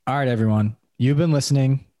All right, everyone. You've been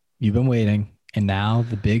listening, you've been waiting, and now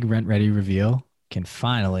the big Rent Ready reveal can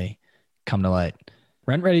finally come to light.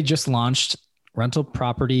 Rent Ready just launched rental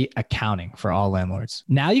property accounting for all landlords.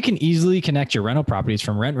 Now you can easily connect your rental properties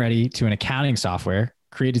from Rent Ready to an accounting software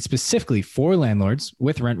created specifically for landlords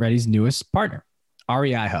with Rent Ready's newest partner,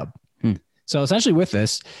 REI Hub. So essentially with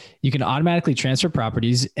this, you can automatically transfer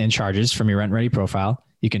properties and charges from your Rent Ready profile.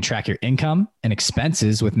 You can track your income and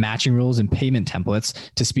expenses with matching rules and payment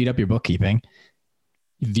templates to speed up your bookkeeping.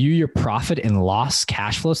 View your profit and loss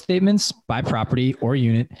cash flow statements by property or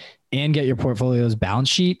unit and get your portfolio's balance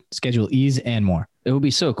sheet, schedule ease, and more. It would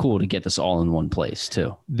be so cool to get this all in one place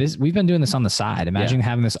too. We've been doing this on the side. Imagine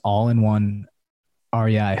having this all in one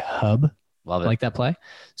REI hub. Love it. Like that play.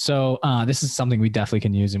 So this is something we definitely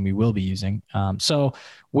can use and we will be using. So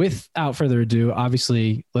without further ado,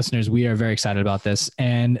 obviously, listeners, we are very excited about this.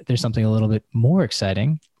 And there's something a little bit more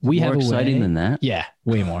exciting. More exciting than that? Yeah,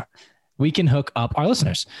 way more. We can hook up our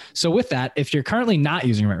listeners. So with that, if you're currently not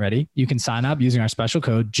using Rent Ready, you can sign up using our special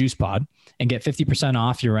code JUICEPOD and get 50%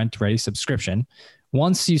 off your Rent Ready subscription.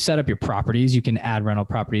 Once you set up your properties, you can add rental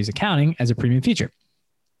properties accounting as a premium feature.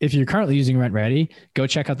 If you're currently using Rent Ready, go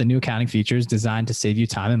check out the new accounting features designed to save you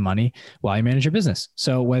time and money while you manage your business.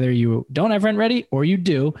 So whether you don't have Rent Ready or you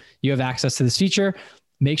do, you have access to this feature.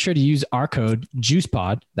 Make sure to use our code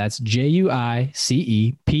JUICEPOD, that's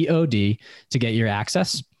JUICEPOD, to get your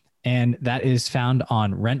access. And that is found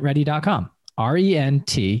on rentready.com,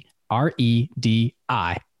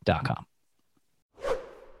 RENTREDI.com.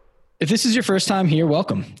 If this is your first time here,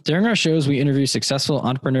 welcome. During our shows, we interview successful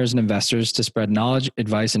entrepreneurs and investors to spread knowledge,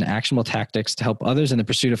 advice, and actionable tactics to help others in the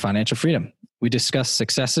pursuit of financial freedom. We discuss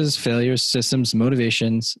successes, failures, systems,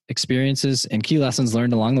 motivations, experiences, and key lessons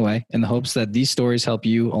learned along the way in the hopes that these stories help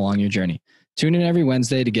you along your journey. Tune in every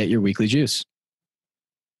Wednesday to get your weekly juice.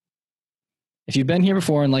 If you've been here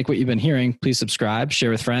before and like what you've been hearing, please subscribe, share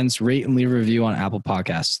with friends, rate, and leave a review on Apple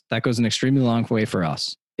Podcasts. That goes an extremely long way for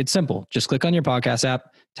us. It's simple. Just click on your podcast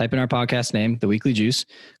app, type in our podcast name, The Weekly Juice,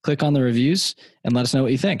 click on the reviews, and let us know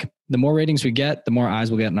what you think. The more ratings we get, the more eyes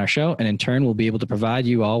we'll get in our show, and in turn, we'll be able to provide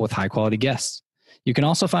you all with high-quality guests. You can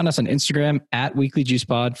also find us on Instagram at Weekly Juice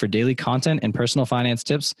Pod for daily content and personal finance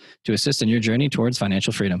tips to assist in your journey towards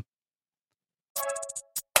financial freedom.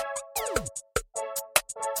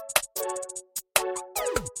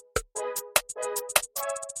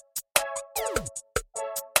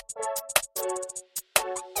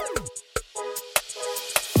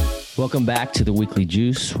 Welcome back to the Weekly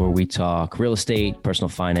Juice, where we talk real estate, personal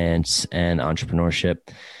finance, and entrepreneurship.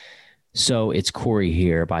 So it's Corey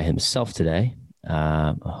here by himself today.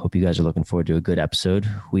 I hope you guys are looking forward to a good episode.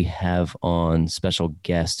 We have on special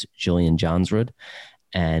guest Jillian Johnsrud,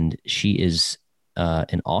 and she is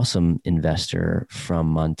an awesome investor from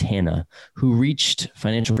Montana who reached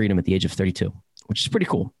financial freedom at the age of 32, which is pretty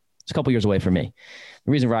cool. It's a couple years away from me.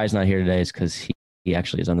 The reason Rye's not here today is because he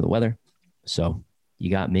actually is under the weather. So you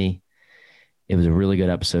got me. It was a really good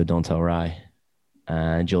episode. Don't tell Rye.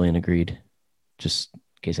 Jillian agreed, just in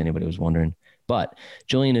case anybody was wondering. But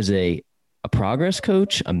Jillian is a progress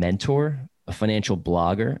coach, a mentor, a financial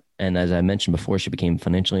blogger. And as I mentioned before, she became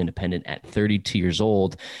financially independent at 32 years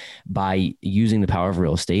old by using the power of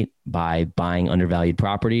real estate, by buying undervalued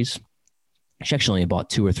properties. She actually only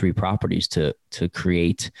bought 2 or 3 properties to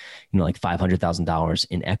create, like $500,000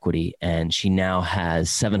 in equity. And she now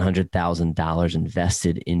has $700,000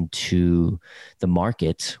 invested into the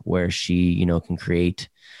market where she, can create,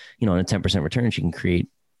 on a 10% return, she can create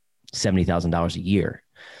 $70,000 a year.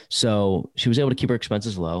 So she was able to keep her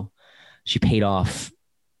expenses low. She paid off,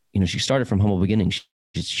 she started from humble beginnings.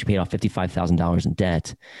 She paid off $55,000 in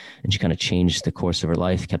debt, and she kind of changed the course of her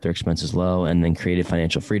life, kept her expenses low, and then created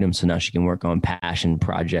financial freedom. So now she can work on passion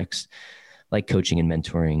projects like coaching and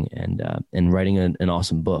mentoring and writing an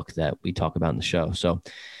awesome book that we talk about in the show. So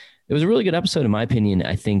it was a really good episode, in my opinion.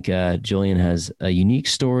 I think Jillian has a unique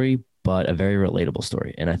story, but a very relatable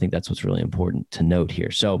story. And I think that's what's really important to note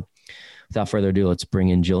here. So without further ado, let's bring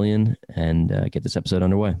in Jillian and get this episode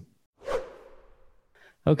underway.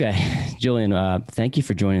 Okay, Jillian, thank you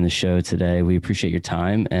for joining the show today. We appreciate your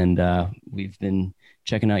time, and we've been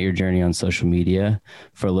checking out your journey on social media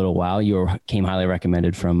for a little while. You came highly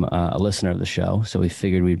recommended from a listener of the show, so we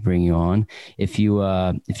figured we'd bring you on. If you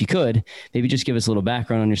could, maybe just give us a little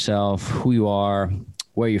background on yourself, who you are,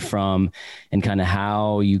 where you're from, and kind of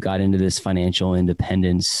how you got into this financial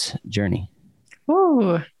independence journey.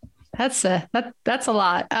 Ooh, that's a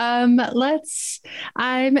lot. I'm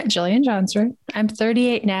Jillian Johnsrud. I'm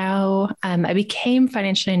 38 now. I became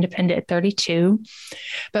financially independent at 32,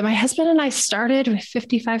 but my husband and I started with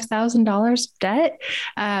 $55,000 debt.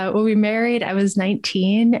 When we married, I was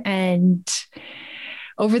 19, and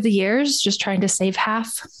over the years, just trying to save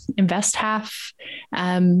half, invest half.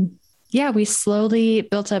 We slowly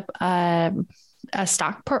built up a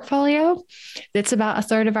stock portfolio that's about a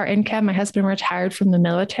third of our income. My husband retired from the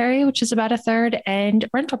military, which is about a third, and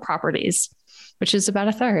rental properties, which is about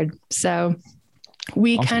a third. So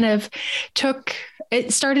we kind of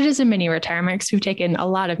it started as a mini retirement because we've taken a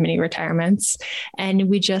lot of mini retirements, and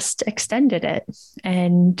we just extended it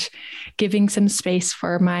and giving some space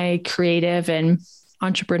for my creative and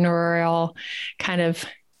entrepreneurial kind of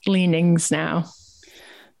leanings now.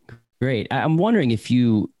 Great. I'm wondering if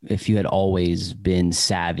you had always been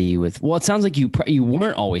savvy with. Well, it sounds like you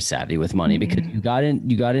weren't always savvy with money because you got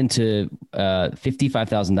into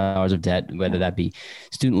 $55,000 of debt, whether that be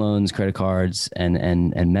student loans, credit cards,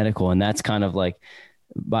 and medical, and that's kind of like,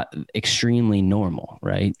 but extremely normal,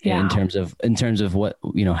 right? Yeah. In terms of what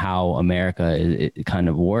how America it kind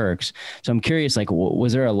of works. So I'm curious, like,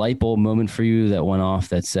 was there a light bulb moment for you that went off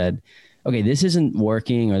that said, okay, this isn't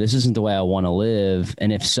working, or this isn't the way I want to live?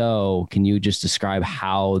 And if so, can you just describe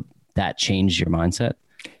how that changed your mindset?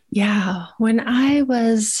 Yeah. When I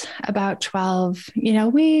was about 12,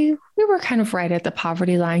 we were kind of right at the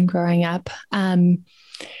poverty line growing up. And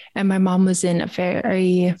my mom was in a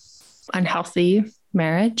very unhealthy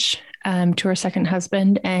marriage to her second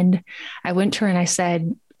husband. And I went to her and I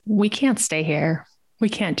said, we can't stay here. We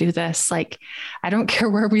can't do this. Like, I don't care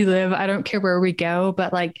where we live. I don't care where we go,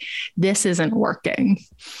 but like, this isn't working.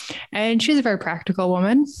 And she's a very practical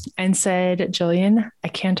woman and said, Jillian, I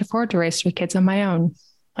can't afford to raise 3 kids on my own.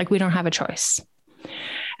 Like, we don't have a choice.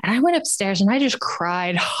 And I went upstairs and I just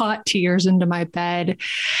cried hot tears into my bed.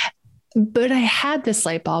 But I had this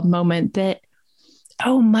light bulb moment that,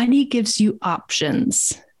 oh, money gives you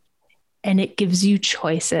options. And it gives you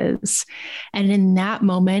choices. And in that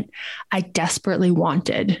moment, I desperately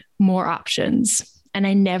wanted more options. And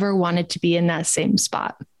I never wanted to be in that same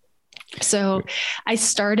spot. So I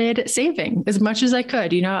started saving as much as I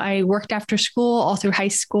could. I worked after school all through high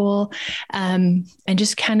school, and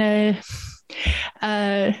just kind of,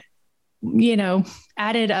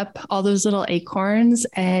 added up all those little acorns.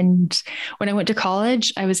 And when I went to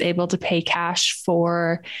college, I was able to pay cash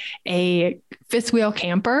for a 5th wheel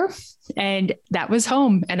camper. And that was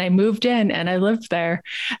home, and I moved in and I lived there.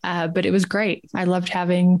 But it was great. I loved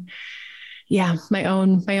having, my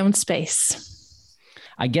own space.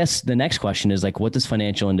 I guess the next question is like, what does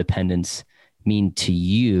financial independence mean to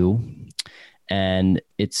you? And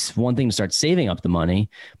it's one thing to start saving up the money,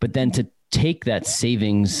 but then to take that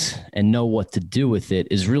savings and know what to do with it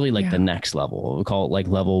is really like the next level. We call it like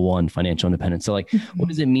level 1 financial independence. So like, what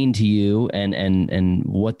does it mean to you? And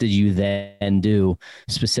what did you then do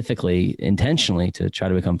specifically, intentionally, to try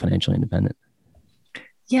to become financially independent?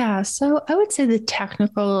 Yeah. So I would say the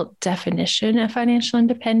technical definition of financial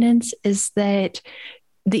independence is that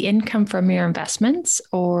the income from your investments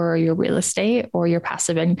or your real estate or your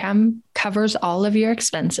passive income covers all of your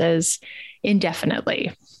expenses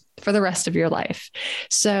indefinitely for the rest of your life.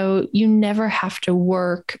 So you never have to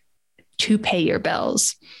work to pay your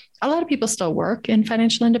bills. A lot of people still work in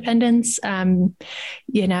financial independence.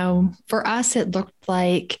 For us, it looked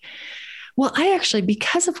like,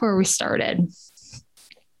 because of where we started,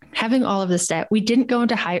 having all of this debt, we didn't go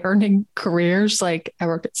into high earning careers. Like, I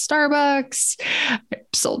worked at Starbucks, I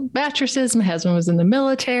sold mattresses. My husband was in the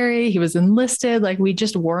military. He was enlisted. Like, we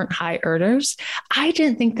just weren't high earners. I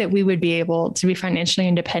didn't think that we would be able to be financially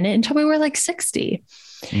independent until we were like 60.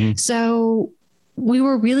 So we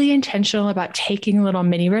were really intentional about taking little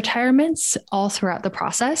mini retirements all throughout the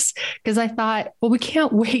process. Cause I thought, well, we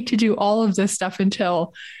can't wait to do all of this stuff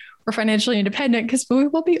until we're financially independent, because we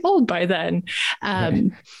will be old by then.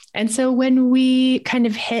 And so when we kind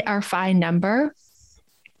of hit our FI number,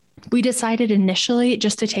 we decided initially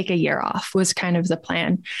just to take a year off was kind of the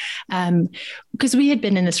plan. Because we had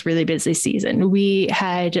been in this really busy season. We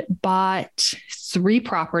had bought 3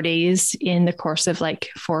 properties in the course of like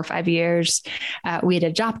 4 or 5 years. We had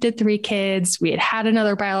adopted 3 kids. We had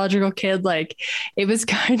another biological kid. Like, it was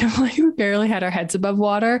kind of like we barely had our heads above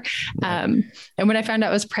water. And when I found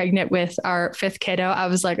out I was pregnant with our 5th kiddo, I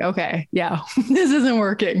was like, okay, this isn't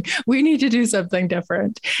working. We need to do something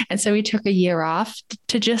different. And so we took a year off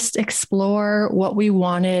to just explore what we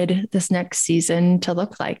wanted this next season to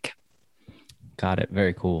look like. Got it.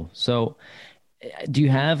 Very cool. So do you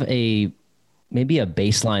have a maybe a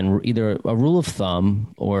baseline, either a rule of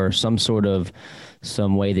thumb or some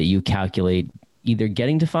way that you calculate either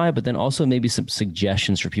getting to 5, but then also maybe some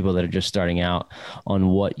suggestions for people that are just starting out on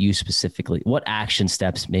what action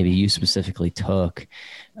steps maybe you specifically took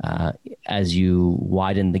as you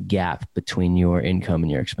widen the gap between your income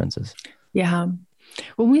and your expenses. Yeah.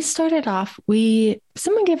 When we started off,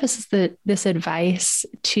 someone gave us this advice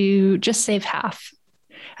to just save half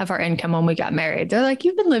of our income when we got married. They're like,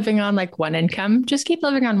 you've been living on like one income, just keep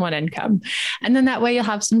living on one income. And then that way you'll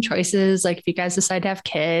have some choices. Like if you guys decide to have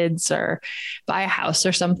kids or buy a house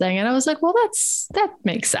or something. And I was like, well, that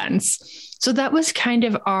makes sense. So that was kind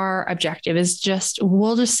of our objective, is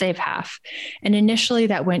we'll just save half. And initially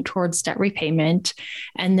that went towards debt repayment,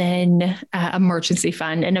 and then emergency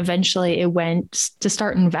fund. And eventually it went to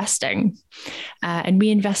start investing. And we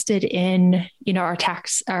invested in, our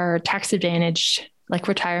tax advantage, like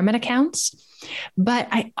retirement accounts. But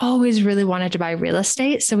I always really wanted to buy real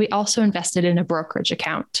estate. So we also invested in a brokerage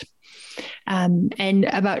account. And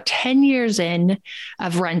about 10 years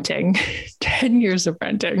of renting,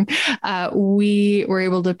 we were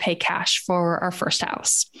able to pay cash for our first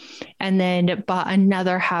house, and then bought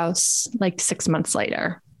another house like 6 months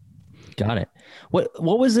later. Got it.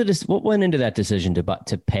 What was it? What went into that decision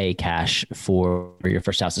to pay cash for your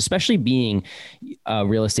first house, especially being a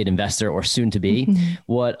real estate investor or soon to be? Mm-hmm.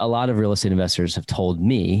 What a lot of real estate investors have told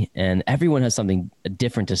me, and everyone has something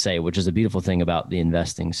different to say, which is a beautiful thing about the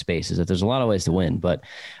investing space, is that there's a lot of ways to win. But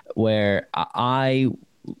where I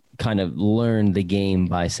kind of learned the game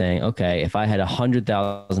by saying, okay, if I had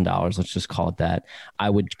 $100,000, let's just call it that, I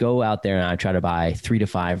would go out there and I try to buy 3 to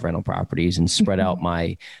 5 rental properties and spread out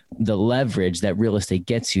the leverage that real estate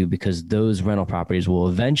gets you, because those rental properties will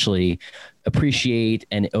eventually appreciate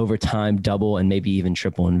and over time double and maybe even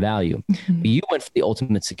triple in value. Mm-hmm. But you went for the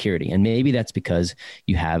ultimate security. And maybe that's because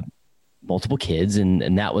you have multiple kids,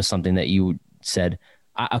 and that was something that you said,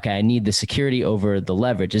 okay, I need the security over the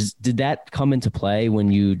leverage. Did that come into play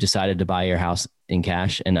when you decided to buy your house in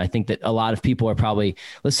cash? And I think that a lot of people are probably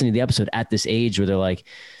listening to the episode at this age where they're like,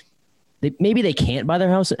 maybe they can't buy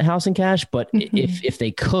their house in cash, but mm-hmm. if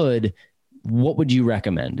they could, what would you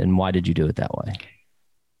recommend, and why did you do it that way?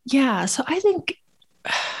 Yeah, so I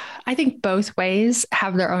think both ways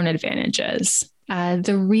have their own advantages.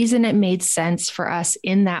 The reason it made sense for us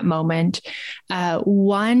in that moment,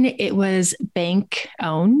 one, it was bank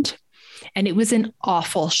owned and it was in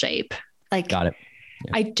awful shape. Like, got it.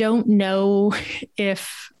 Yeah. I don't know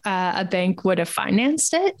if a bank would have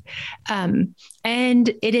financed it. And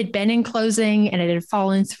it had been in closing and it had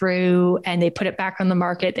fallen through, and they put it back on the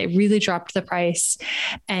market. They really dropped the price.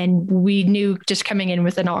 And we knew just coming in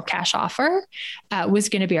with an all cash offer was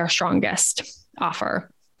going to be our strongest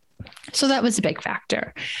offer. So that was a big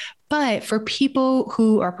factor. But for people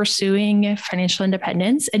who are pursuing financial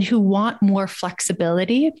independence and who want more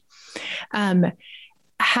flexibility,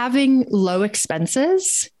 having low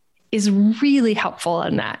expenses is really helpful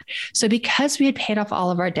in that. So because we had paid off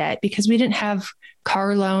all of our debt, because we didn't have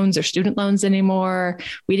car loans or student loans anymore,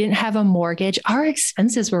 we didn't have a mortgage, our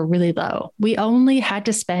expenses were really low. We only had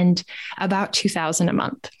to spend about $2,000 a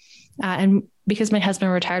month. And because my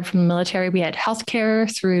husband retired from the military, we had healthcare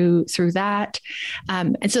through that.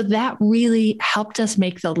 And so that really helped us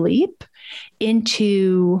make the leap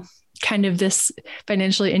into kind of this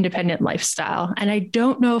financially independent lifestyle. And I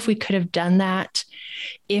don't know if we could have done that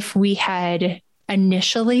if we had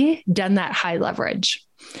initially done that high leverage.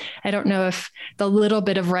 I don't know if the little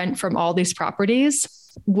bit of rent from all these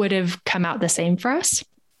properties would have come out the same for us.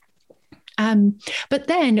 But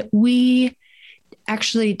then we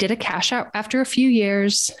actually did a cash out after a few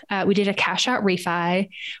years. We did a cash out refi.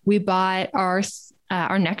 We bought our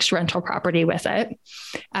next rental property with it.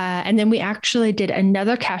 And then we actually did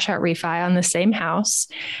another cash out refi on the same house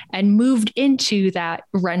and moved into that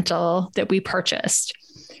rental that we purchased.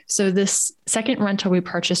 So this second rental we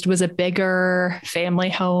purchased was a bigger family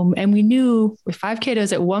home. And we knew with 5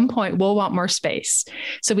 kiddos at one point, we'll want more space.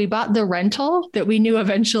 So we bought the rental that we knew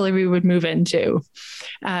eventually we would move into.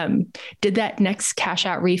 Did that next cash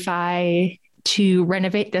out refi to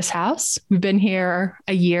renovate this house. We've been here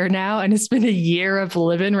a year now, and it's been a year of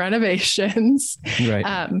live-in renovations. Right.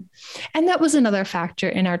 And that was another factor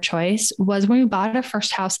in our choice, was when we bought our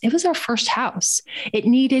first house, it was our first house. It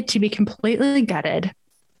needed to be completely gutted.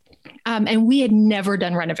 And we had never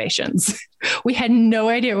done renovations. We had no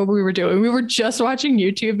idea what we were doing. We were just watching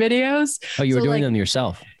YouTube videos. Oh, you were doing them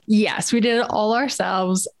yourself? Yes, we did it all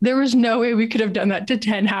ourselves. There was no way we could have done that to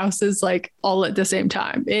 10 houses, like all at the same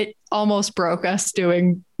time. It almost broke us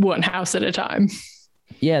doing one house at a time.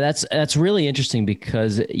 Yeah, that's really interesting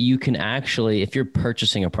because you can actually, if you're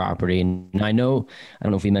purchasing a property, and I don't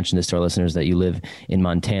know if we mentioned this to our listeners that you live in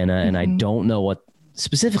Montana, and I don't know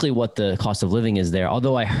specifically what the cost of living is there.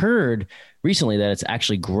 Although I heard recently that it's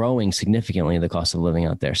actually growing significantly, the cost of living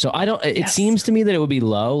out there. So it seems to me that it would be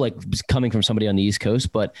low, like coming from somebody on the East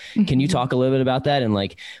Coast, but can you talk a little bit about that and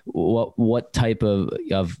like what type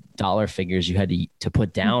of dollar figures you had to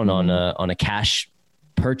put down on a cash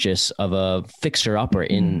purchase of a fixer upper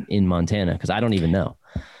in Montana? Cause I don't even know.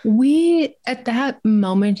 We, at that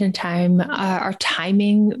moment in time, our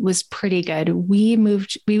timing was pretty good. We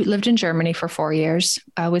lived in Germany for 4 years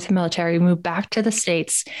with the military. We moved back to the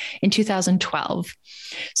States in 2012.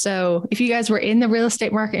 So if you guys were in the real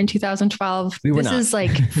estate market in 2012, this is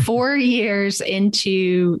like 4 years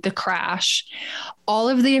into the crash. All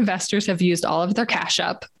of the investors have used all of their cash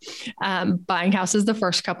up, buying houses the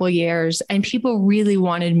first couple of years, and people really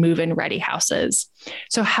wanted move-in ready houses.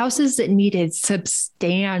 So houses that needed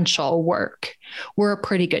substantial work were a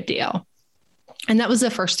pretty good deal. And that was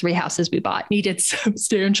the first 3 houses we bought, needed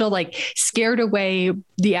substantial, like scared away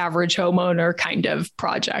the average homeowner kind of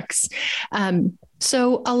projects.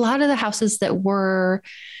 So a lot of the houses that were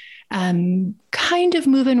kind of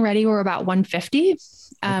move-in ready were about 150.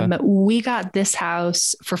 Okay. We got this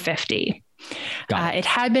house for 50. It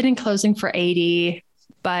had been in closing for 80,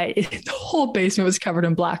 but the whole basement was covered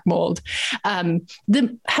in black mold.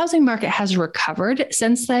 The housing market has recovered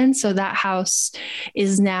since then. So that house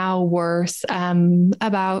is now worth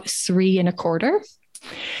about 3.25.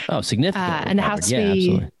 Oh, significant. And the house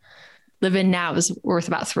we live in now is worth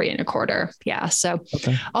about 3.25. Yeah. So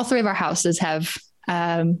all 3 of our houses have,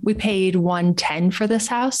 we paid 110 for this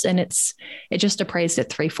house, and it just appraised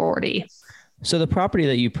at 340. So the property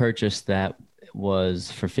that you purchased that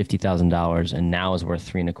was for $50,000 and now is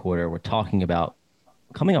worth 3.25. We're talking about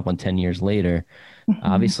coming up on 10 years later.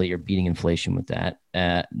 Obviously you're beating inflation with that,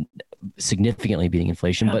 significantly beating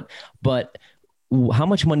inflation, but how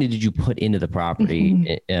much money did you put into the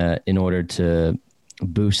property in order to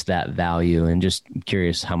boost that value? And just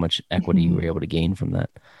curious how much equity you were able to gain from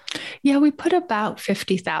that. Yeah, we put about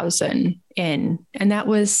 50,000 in, and that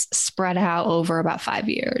was spread out over about 5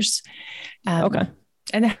 years. Okay.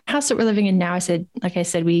 And the house that we're living in now, like I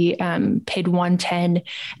said, we paid 110,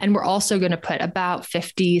 and we're also going to put about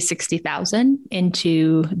 60,000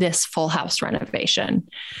 into this full house renovation.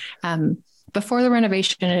 Before the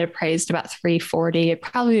renovation, it appraised about 340,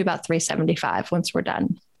 probably about 375 once we're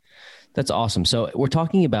done. That's awesome. So we're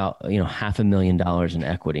talking about, $500,000 in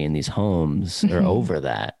equity in these homes or over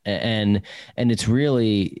that. And it's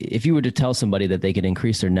really, if you were to tell somebody that they could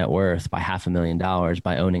increase their net worth by $500,000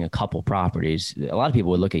 by owning a couple properties, a lot of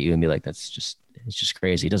people would look at you and be like, it's just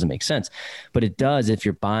crazy. It doesn't make sense. But it does if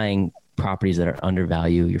you're buying properties that are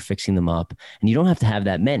undervalued, you're fixing them up, and you don't have to have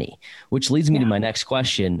that many, which leads me to my next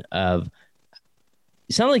question of,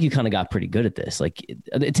 it sounded like you kind of got pretty good at this. Like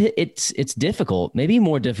it's difficult, maybe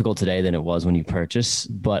more difficult today than it was when you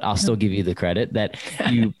purchased, but I'll still give you the credit that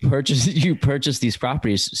you purchased these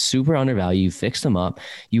properties super undervalued, you fixed them up,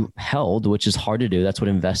 you held, which is hard to do. That's what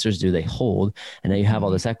investors do. They hold, and now you have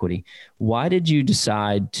all this equity. Why did you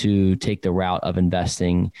decide to take the route of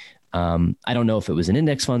investing? I don't know if it was in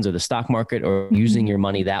index funds or the stock market or using your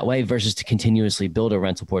money that way versus to continuously build a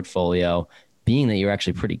rental portfolio, being that you're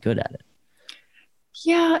actually pretty good at it.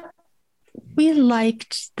 Yeah, we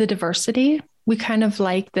liked the diversity. We kind of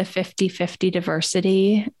like the 50-50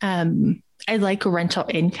 diversity. I like rental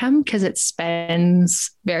income because it spends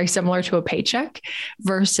very similar to a paycheck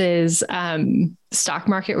versus stock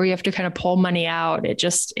market where you have to kind of pull money out.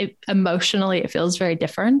 It emotionally, it feels very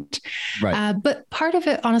different. Right. But part of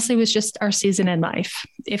it honestly was just our season in life.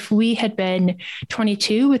 If we had been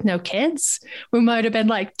 22 with no kids, we might have been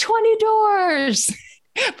like 20 doors.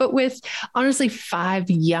 But with honestly 5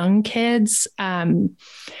 young kids,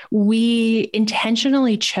 we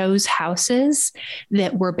intentionally chose houses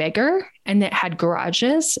that were bigger and that had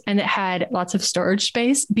garages and that had lots of storage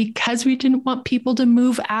space because we didn't want people to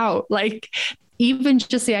move out. Like even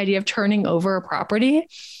just the idea of turning over a property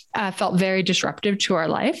felt very disruptive to our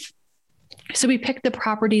life. So we picked the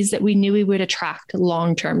properties that we knew we would attract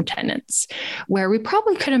long-term tenants, where we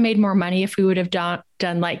probably could have made more money if we would have done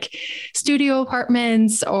like studio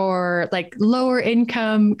apartments or like lower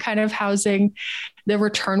income kind of housing. The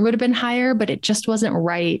return would have been higher, but it just wasn't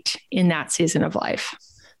right in that season of life.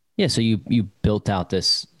 Yeah. So you built out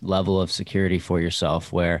this level of security for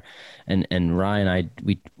yourself where, and Ryan,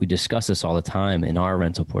 we discuss this all the time in our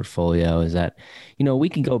rental portfolio is that, we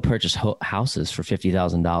can go purchase houses for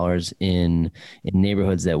 $50,000 in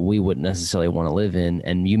neighborhoods that we wouldn't necessarily want to live in.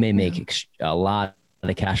 And you may make a lot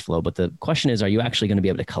the cash flow, but the question is, are you actually going to be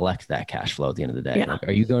able to collect that cash flow at the end of the day? Yeah. Like,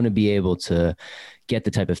 are you going to be able to get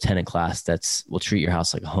the type of tenant class will treat your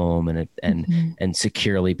house like a home and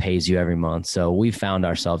securely pays you every month? So we found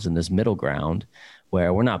ourselves in this middle ground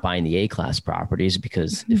where we're not buying the A-class properties,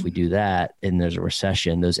 because if we do that and there's a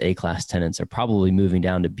recession, those A-class tenants are probably moving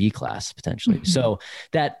down to B-class potentially. So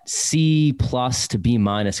that C+ to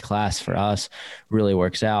B- class for us really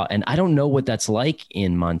works out. And I don't know what that's like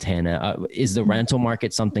in Montana. Is the rental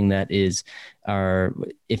market something that is,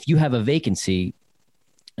 if you have a vacancy,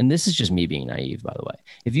 and this is just me being naive, by the way,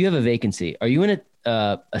 if you have a vacancy, are you in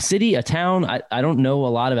a city, a town? I don't know a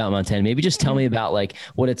lot about Montana. Maybe just tell me about like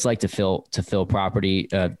what it's like to fill property,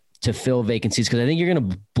 to fill vacancies. Cause I think you're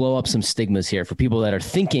going to blow up some stigmas here for people that are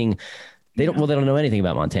thinking they don't know anything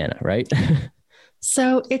about Montana. Right.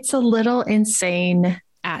 So it's a little insane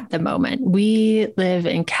at the moment. We live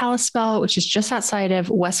in Kalispell, which is just outside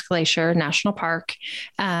of West Glacier National Park.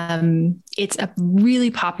 It's a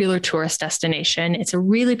really popular tourist destination. It's a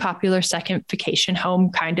really popular second vacation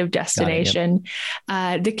home kind of destination.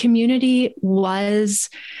 The community was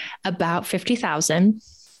about 50,000.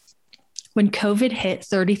 When COVID hit,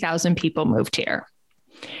 30,000 people moved here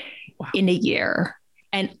in a year.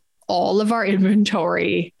 And all of our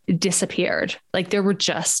inventory disappeared. Like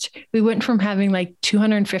we went from having like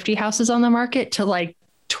 250 houses on the market to like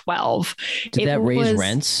 12. Did that raise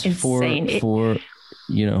rents insane. for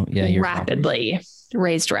rapidly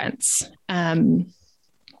raised rents. And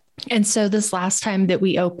so this last time that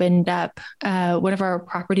we opened up one of our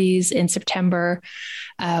properties in September,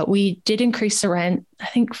 we did increase the rent, I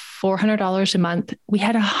think $400 a month. We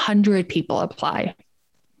had 100 people apply.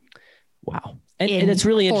 Wow. And it's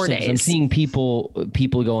really interesting. Days. I'm seeing people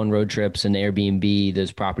go on road trips and Airbnb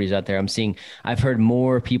those properties out there. I've heard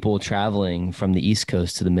more people traveling from the East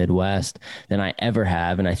Coast to the Midwest than I ever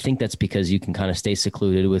have. And I think that's because you can kind of stay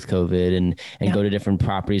secluded with COVID and go to different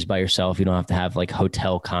properties by yourself. You don't have to have like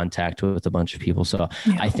hotel contact with a bunch of people. So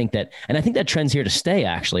I think that trend's here to stay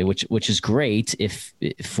actually, which is great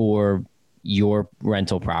for your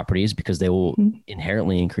rental properties, because they will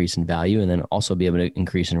inherently increase in value and then also be able to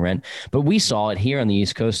increase in rent. But we saw it here on the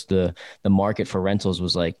East Coast. The market for rentals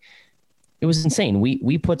was like, it was insane.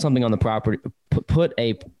 We put something on the property, put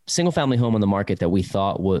a single family home on the market that we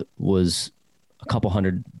thought was a couple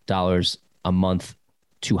 $100 a month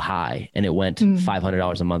too high. And it went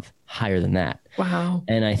 $500 a month higher than that. Wow.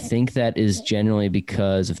 And I think that is generally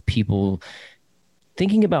because of people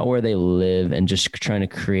thinking about where they live and just trying to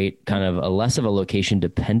create kind of a less of a location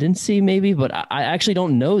dependency maybe, but I actually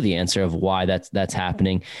don't know the answer of why that's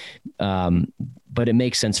happening. But it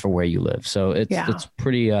makes sense for where you live. So it's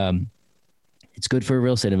pretty, it's good for a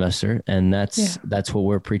real estate investor. And that's what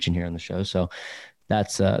we're preaching here on the show. So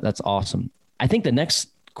that's awesome. I think the next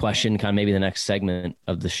question, kind of maybe the next segment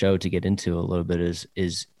of the show to get into a little bit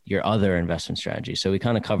is your other investment strategy. So we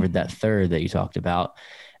kind of covered that third that you talked about.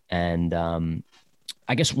 And,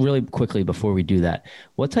 I guess really quickly before we do that,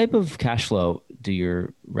 what type of cash flow do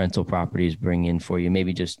your rental properties bring in for you?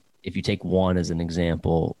 Maybe just if you take one as an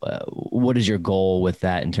example, what is your goal with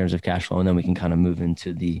that in terms of cash flow? And then we can kind of move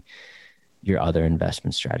into your other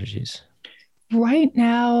investment strategies. Right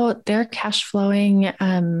now, they're cash flowing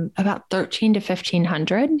about $1,300 to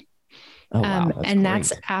 $1,500. Oh, wow. And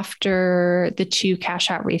that's after the 2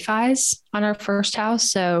 cash out refis on our first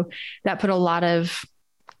house. So that put a lot of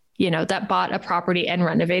that bought a property and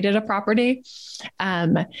renovated a property.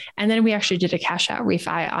 And then we actually did a cash out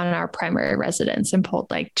refi on our primary residence and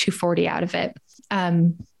pulled like $240 out of it.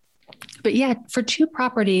 But yeah, for 2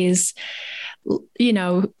 properties,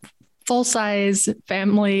 full size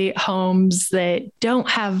family homes that don't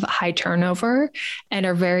have high turnover and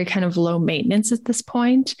are very kind of low maintenance at this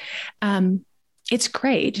point. It's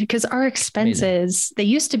great because our expenses, they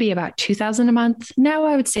used to be about $2,000 a month. Now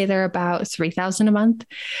I would say they're about $3,000 a month,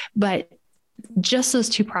 but just those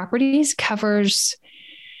 2 properties covers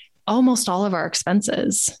almost all of our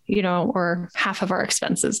expenses, or half of our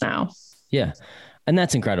expenses now. Yeah. And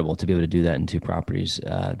that's incredible to be able to do that in 2 properties.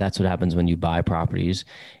 That's what happens when you buy properties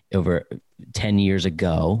over 10 years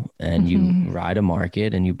ago and you ride a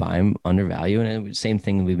market and you buy them under value. And same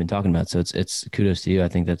thing we've been talking about. So it's kudos to you. I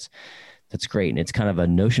think that's great. And it's kind of a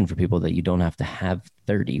notion for people that you don't have to have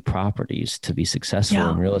 30 properties to be successful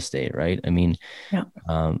in real estate, right? I mean,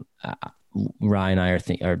 Ryan and I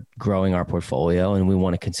are growing our portfolio and we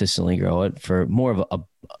want to consistently grow it for more of a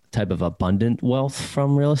type of abundant wealth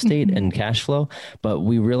from real estate and cash flow. But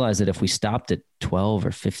we realized that if we stopped at 12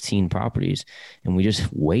 or 15 properties and we just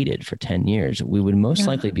waited for 10 years, we would most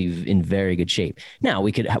likely be in very good shape. Now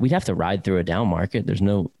we'd have to ride through a down market. There's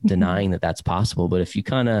no denying that that's possible. But if you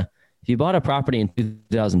kind of if you bought a property in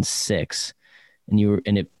 2006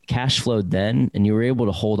 and it cash flowed then, and you were able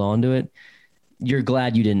to hold on to it, you're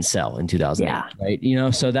glad you didn't sell in 2008, right? You know,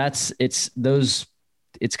 so it's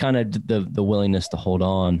kind of the willingness to hold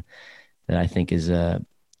on that I think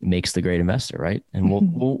makes the great investor, right? And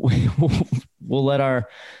we'll let our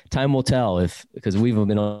time will tell because we've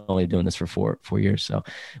been only doing this for four years, so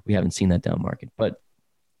we haven't seen that down market. But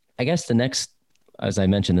I guess as I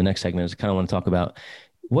mentioned, the next segment is I kind of want to talk about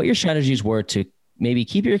what your strategies were to maybe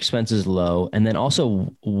keep your expenses low, and then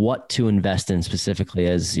also what to invest in specifically,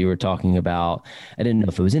 as you were talking about. I didn't know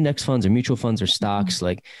if it was index funds or mutual funds or stocks.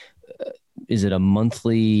 Like, is it a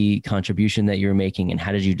monthly contribution that you're making, and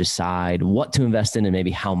how did you decide what to invest in, and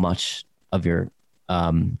maybe how much of your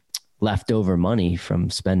leftover money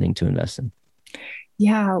from spending to invest in?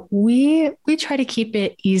 Yeah, we try to keep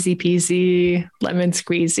it easy peasy, lemon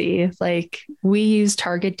squeezy. Like, we use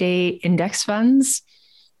target date index funds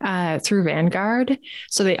through Vanguard.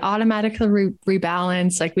 So they automatically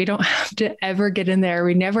rebalance. Like, we don't have to ever get in there.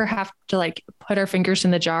 We never have to like put our fingers in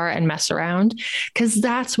the jar and mess around, because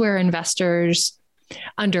that's where investors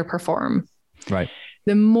underperform. Right.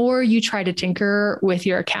 The more you try to tinker with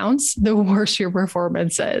your accounts, the worse your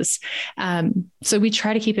performance is. So we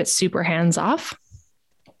try to keep it super hands off.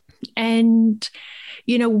 And,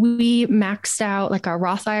 you know, we maxed out like our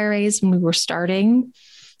Roth IRAs when we were starting,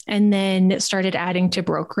 and then started adding to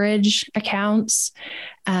brokerage accounts.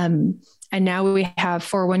 And now we have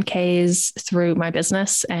 401ks through my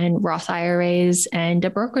business and Roth IRAs and a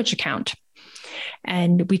brokerage account.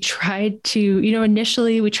 And we tried to, you know,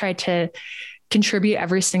 initially we tried to contribute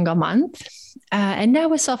every single month. And now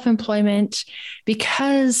with self-employment,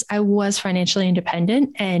 because I was financially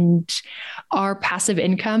independent and our passive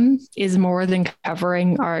income is more than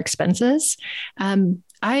covering our expenses,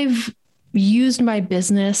 I've used my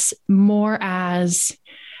business more as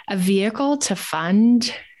a vehicle to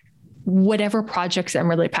fund whatever projects I'm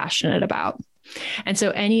really passionate about. And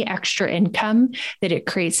so any extra income that it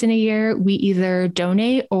creates in a year, we either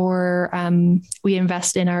donate or we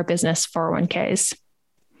invest in our business 401ks.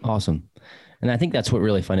 Awesome. And I think that's what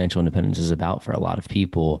really financial independence is about for a lot of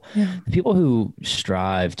people. Yeah. The people who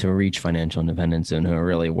strive to reach financial independence and who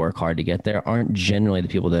really work hard to get there aren't generally the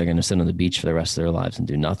people that are going to sit on the beach for the rest of their lives and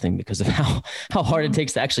do nothing, because of how hard it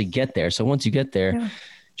takes to actually get there. So once you get there,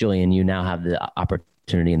 Jillian, you now have the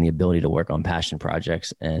opportunity and the ability to work on passion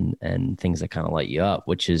projects and things that kind of light you up,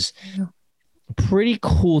 which is pretty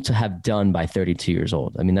cool to have done by 32 years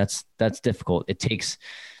old. I mean, that's difficult. It takes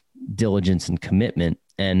diligence and commitment.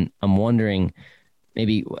 And I'm wondering,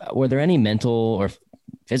 maybe, were there any mental or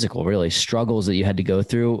physical really struggles that you had to go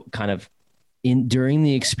through kind of during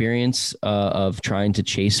the experience of trying to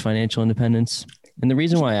chase financial independence? And the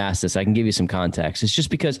reason why I asked this, I can give you some context. It's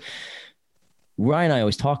just because Ryan and I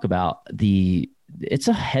always talk about it's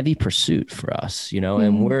a heavy pursuit for us, you know,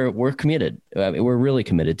 and we're committed. We're really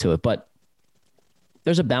committed to it, but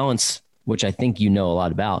there's a balance, which I think you know a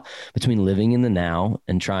lot about, between living in the now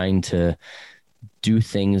and trying to do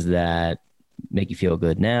things that make you feel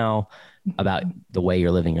good now about the way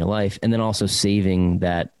you're living your life, and then also saving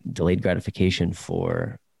that delayed gratification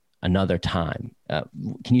for another time.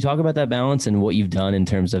 Can you talk about that balance and what you've done in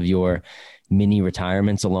terms of your mini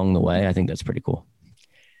retirements along the way? I think that's pretty cool.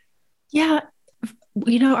 Yeah.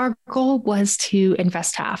 You know, our goal was to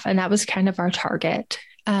invest half, and that was kind of our target.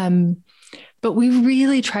 But we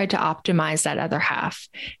really tried to optimize that other half.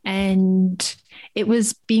 And it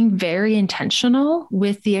was being very intentional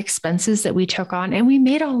with the expenses that we took on. And we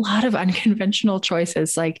made a lot of unconventional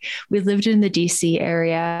choices. Like, we lived in the DC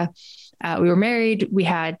area. We were married. We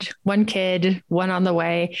had one kid, one on the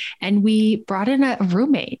way, and we brought in a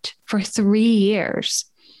roommate for 3 years.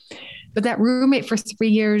 But that roommate for 3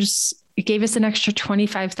 years gave us an extra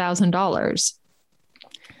 $25,000.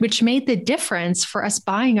 Which made the difference for us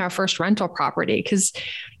buying our first rental property, because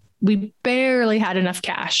we barely had enough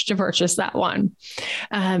cash to purchase that one.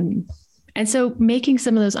 And so making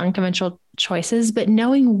some of those unconventional choices, but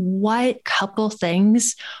knowing what couple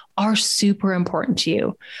things are super important to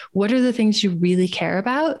you. What are the things you really care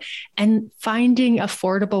about? And finding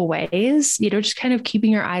affordable ways, you know, just kind of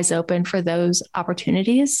keeping your eyes open for those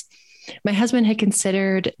opportunities. My husband had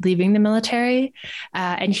considered leaving the military,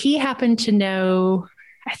 and he happened to know,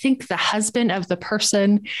 I think, the husband of the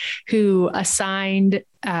person who assigned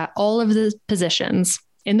all of the positions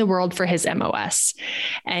in the world for his MOS.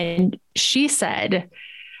 And she said,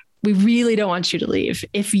 "We really don't want you to leave.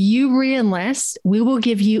 If you re-enlist, we will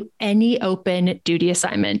give you any open duty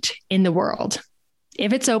assignment in the world.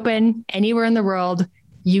 If it's open anywhere in the world,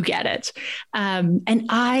 you get it. And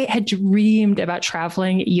I had dreamed about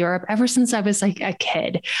traveling Europe ever since I was like a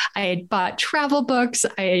kid. I had bought travel books.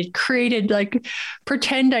 I had created like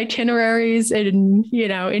pretend itineraries in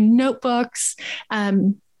notebooks.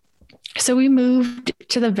 So we moved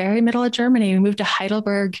to the very middle of Germany. We moved to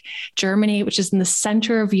Heidelberg, Germany, which is in the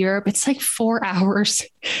center of Europe. It's like 4 hours.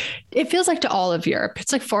 It feels like to all of Europe.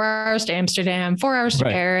 It's like 4 hours to Amsterdam, 4 hours to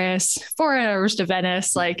Paris, 4 hours to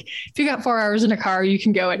Venice. Like if you got 4 hours in a car, you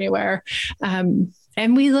can go anywhere.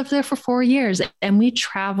 And we lived there for 4 years and we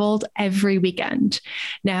traveled every weekend.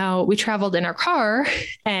 Now we traveled in our car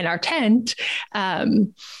and our tent,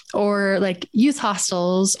 or like youth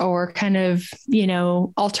hostels or kind of,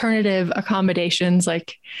 alternative accommodations,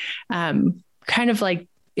 like, kind of like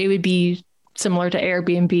it would be similar to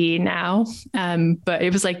Airbnb now. But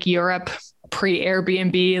it was like Europe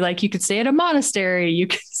pre-Airbnb, like you could stay at a monastery, you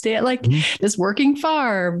could stay at like this working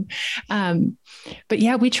farm. But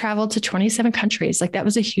yeah, we traveled to 27 countries. Like that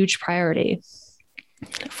was a huge priority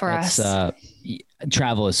for us.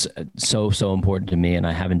 Travel is so important to me, and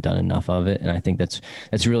I haven't done enough of it. And I think that's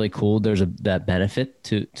really cool. There's that benefit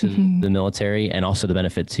to the military, and also the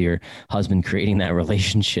benefit to your husband creating that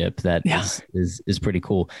relationship that is pretty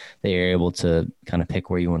cool. They are able to kind of pick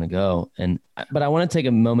where you want to go. But I want to take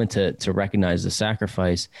a moment to recognize the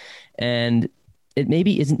sacrifice, and it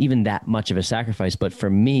maybe isn't even that much of a sacrifice, but for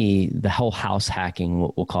me, the whole house hacking,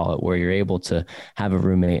 we'll call it, where you're able to have a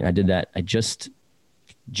roommate. And I did that. I just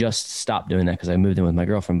stopped doing that because I moved in with my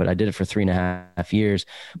girlfriend, but I did it for 3.5 years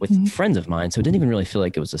with friends of mine. So it didn't even really feel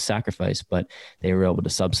like it was a sacrifice, but they were able to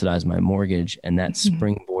subsidize my mortgage, and that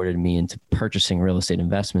springboarded me into purchasing real estate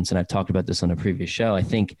investments. And I've talked about this on a previous show. I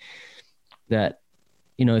think that,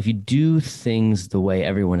 if you do things the way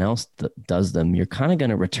everyone else does them, you're kind of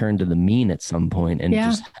going to return to the mean at some point and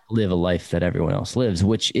just live a life that everyone else lives,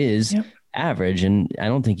 which is average. And I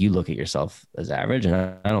don't think you look at yourself as average, and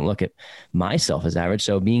I don't look at myself as average.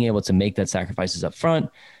 So being able to make that sacrifices up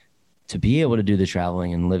front to be able to do the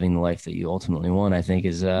traveling and living the life that you ultimately want, I think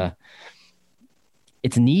is,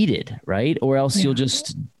 it's needed, right? Or else you'll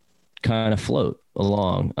just kind of float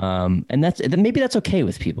along. And maybe that's okay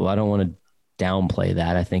with people. I don't want to downplay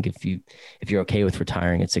that. I think if you're okay with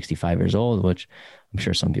retiring at 65 years old, which I'm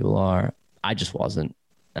sure some people are, I just wasn't.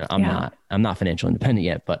 I'm not financially independent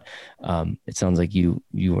yet, but it sounds like you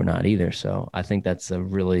were not either. So I think that's a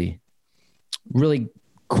really, really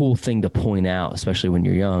cool thing to point out, especially when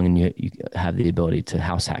you're young and you have the ability to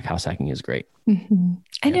house hack. House hacking is great. And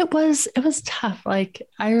it was tough. Like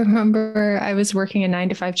I remember I was working a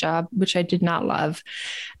 9-to-5 job, which I did not love.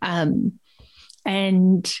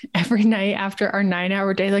 And every night after our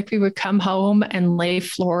 9-hour day, like we would come home and lay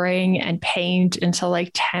flooring and paint until like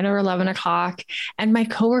 10 or 11 o'clock. And my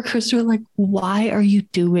coworkers were like, why are you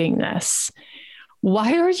doing this?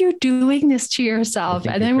 Why are you doing this to yourself?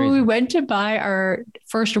 And then when we went to buy our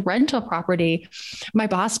first rental property, my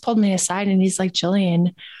boss pulled me aside and he's like,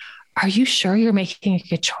 Jillian, are you sure you're making a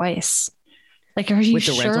good choice? Like, are you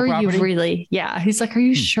sure you've really, he's like, are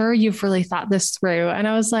you sure you've really thought this through? And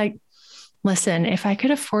I was like, listen, if I could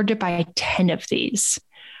afford to buy 10 of these,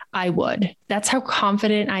 I would. That's how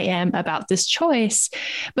confident I am about this choice.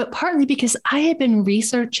 But partly because I had been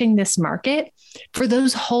researching this market for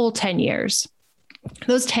those whole 10 years.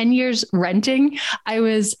 Those 10 years renting, I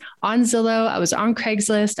was on Zillow, I was on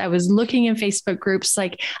Craigslist, I was looking in Facebook groups.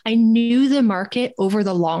 Like I knew the market over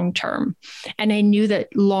the long term. And I knew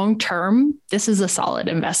that long term, this is a solid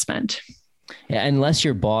investment. Yeah, unless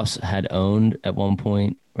your boss had owned at one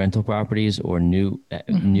point rental properties or knew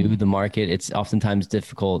the market, it's oftentimes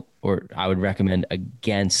difficult, or I would recommend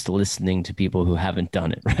against listening to people who haven't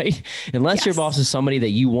done it, right? Unless your boss is somebody that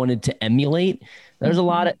you wanted to emulate. There's a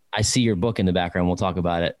lot of, I see your book in the background. We'll talk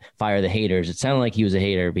about it. Fire the Haters. It sounded like he was a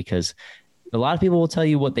hater because a lot of people will tell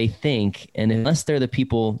you what they think. And unless they're the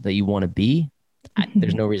people that you want to be,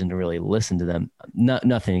 there's no reason to really listen to them.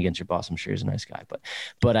 Nothing against your boss. I'm sure he's a nice guy,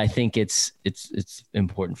 but I think it's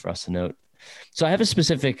important for us to note. So I have a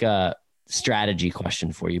specific strategy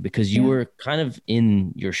question for you, because you were kind of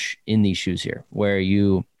in these shoes here where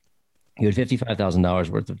you had $55,000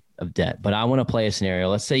 worth of debt. But I want to play a scenario.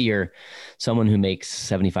 Let's say you're someone who makes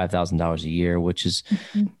 $75,000 a year, which is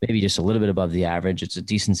maybe just a little bit above the average. It's a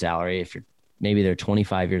decent salary. Maybe they're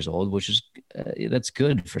 25 years old, which is that's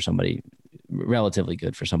good for somebody, relatively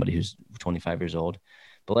good for somebody who's 25 years old.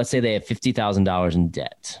 But let's say they have $50,000 in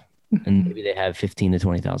debt, and maybe they have $15,000 to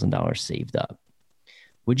 $20,000 saved up.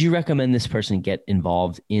 Would you recommend this person get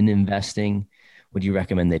involved in investing? Would you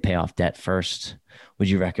recommend they pay off debt first? Would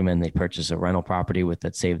you recommend they purchase a rental property with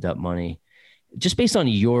that saved up money? Just based on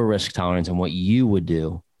your risk tolerance and what you would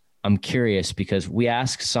do, I'm curious because we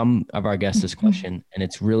ask some of our guests this question, and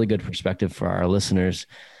it's really good perspective for our listeners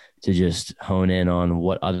to just hone in on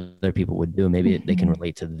what other people would do. Maybe they can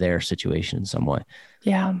relate to their situation in some way.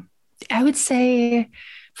 Yeah. I would say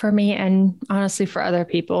for me, and honestly for other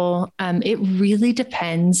people, it really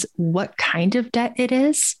depends what kind of debt it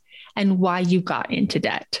is and why you got into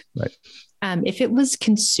debt. Right. If it was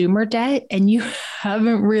consumer debt and you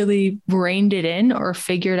haven't really reined it in or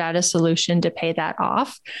figured out a solution to pay that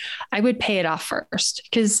off, I would pay it off first.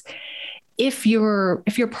 Because if your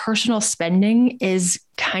personal spending is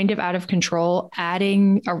kind of out of control,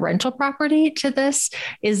 adding a rental property to this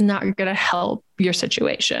is not going to help your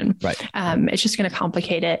situation. Right. It's just going to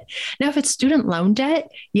complicate it. Now, if it's student loan debt,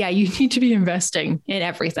 yeah, you need to be investing in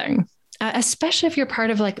everything. Especially if you're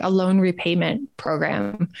part of like a loan repayment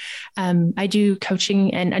program. I do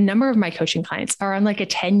coaching, and a number of my coaching clients are on like a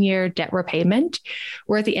 10-year debt repayment,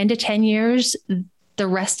 where at the end of 10 years, the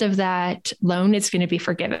rest of that loan is going to be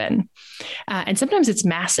forgiven. And sometimes it's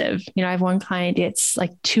massive. You know, I have one client, it's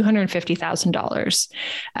like $250,000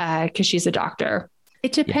 because she's a doctor.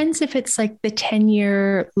 It depends if it's like the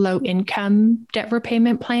 10-year low income debt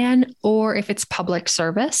repayment plan or if it's public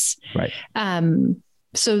service. Right.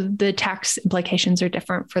 So the tax implications are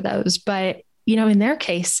different for those, but you know, in their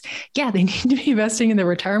case, yeah, they need to be investing in the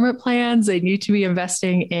retirement plans. They need to be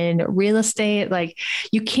investing in real estate. Like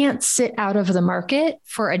you can't sit out of the market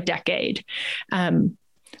for a decade,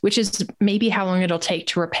 which is maybe how long it'll take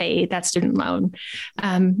to repay that student loan.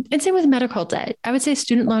 And same with medical debt. I would say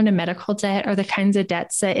student loan and medical debt are the kinds of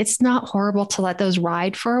debts that it's not horrible to let those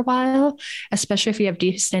ride for a while, especially if you have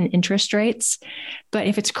decent interest rates. But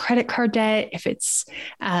if it's credit card debt, if it's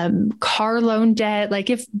car loan debt, like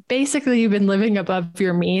if basically you've been living above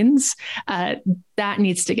your means, that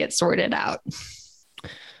needs to get sorted out.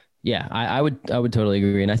 Yeah, I would totally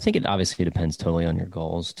agree. And I think it obviously depends totally on your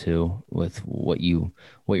goals too, with what you're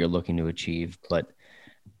looking to achieve. But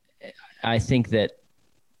I think that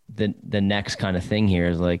the next kind of thing here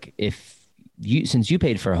is like, since you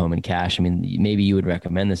paid for a home in cash, I mean, maybe you would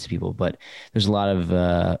recommend this to people, but there's a lot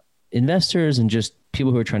of investors and just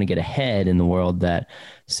people who are trying to get ahead in the world that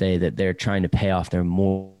say that they're trying to pay off their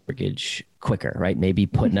mortgage quicker, right? Maybe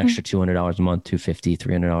put an extra $200 a month, $250,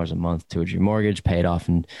 $300 a month towards your mortgage, pay it off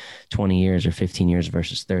in 20 years or 15 years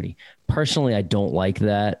versus 30. Personally, I don't like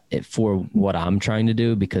that for what I'm trying to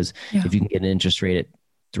do, because if you can get an interest rate at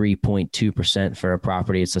 3.2% for a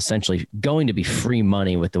property, it's essentially going to be free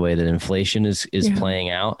money with the way that inflation is playing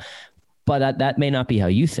out. But that may not be how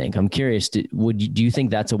you think. I'm curious, do you think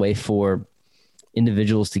that's a way for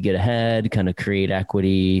individuals to get ahead, kind of create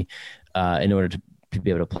equity in order to be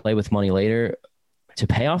able to play with money later to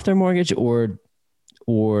pay off their mortgage, or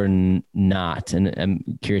not? And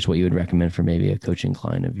I'm curious what you would recommend for maybe a coaching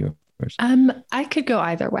client of yours. I could go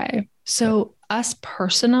either way. So us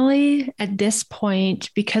personally at this point,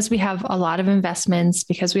 because we have a lot of investments,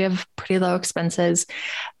 because we have pretty low expenses,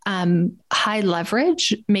 high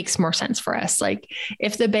leverage makes more sense for us. Like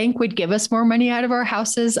if the bank would give us more money out of our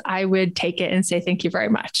houses, I would take it and say, thank you very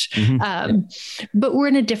much. But we're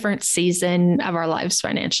in a different season of our lives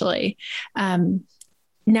financially.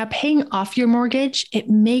 Now, paying off your mortgage, it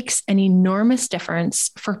makes an enormous difference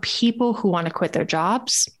for people who want to quit their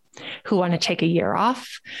jobs, who want to take a year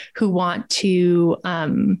off, who want to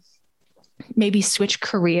maybe switch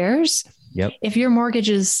careers. Yep. If your mortgage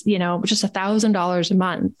is, just $1,000 a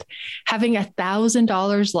month, having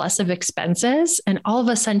 $1,000 less of expenses, and all of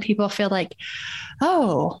a sudden people feel like,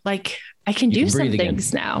 oh, like I can do some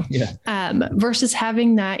things now. Yeah. Versus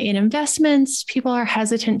having that in investments, people are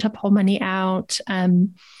hesitant to pull money out.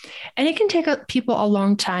 And it can take people a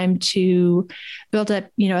long time to build up,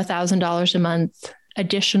 $1,000 a month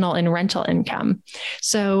additional in rental income.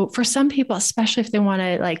 So for some people, especially if they want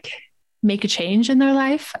to make a change in their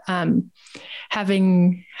life,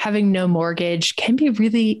 having no mortgage can be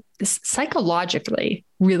really psychologically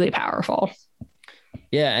really powerful.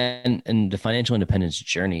 Yeah. And the financial independence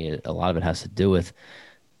journey, a lot of it has to do with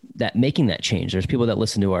that, making that change. There's people that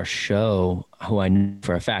listen to our show who I know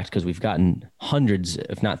for a fact, because we've gotten hundreds,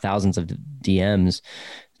 if not thousands of DMs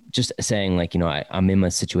just saying I'm in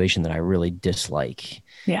a situation that I really dislike.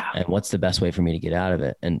 Yeah. And what's the best way for me to get out of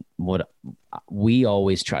it? And what we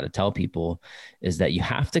always try to tell people is that you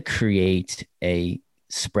have to create a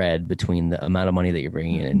spread between the amount of money that you're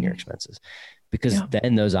bringing in and your expenses, because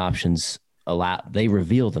then those options they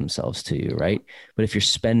reveal themselves to you. Right. But if you're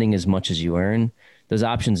spending as much as you earn, those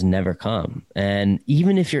options never come. And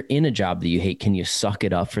even if you're in a job that you hate, can you suck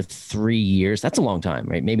it up for 3 years? That's a long time,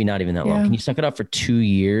 right? Maybe not even that long. Can you suck it up for 2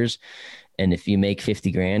 years? And if you make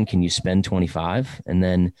 50 grand, can you spend 25? And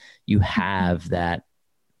then you have that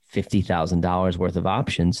 $50,000 worth of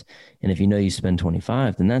options. And if you know you spend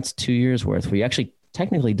 25, then that's 2 years worth where you actually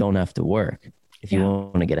technically don't have to work. If you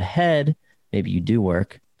want to get ahead, maybe you do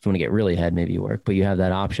work. If you want to get really ahead, maybe you work, but you have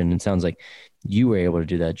that option. It sounds like you were able to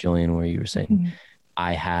do that, Jillian, where you were saying,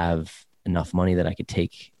 I have enough money that I could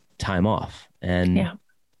take time off. And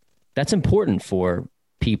that's important for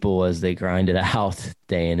people as they grind it out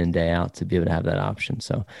day in and day out to be able to have that option.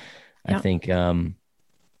 So I think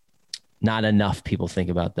not enough people think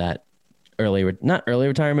about that not early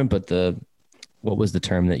retirement, but what was the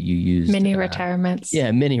term that you used? Mini retirements.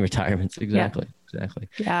 Mini retirements. Exactly. Exactly.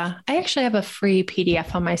 Yeah. I actually have a free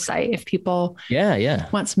PDF on my site if people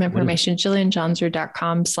want some information.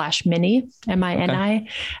 JillianJohnsrud.com/mini, MINI.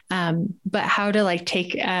 But how to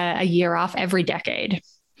take a year off every decade.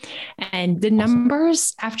 And the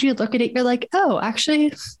numbers, after you look at it, you're like, oh,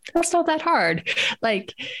 actually, that's not that hard. I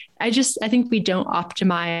think we don't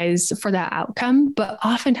optimize for that outcome, but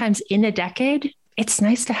oftentimes in a decade, it's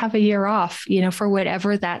nice to have a year off, for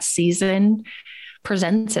whatever that season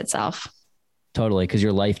presents itself. Totally. Because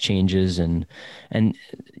your life changes and,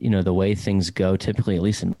 the way things go, typically, at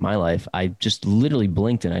least in my life, I just literally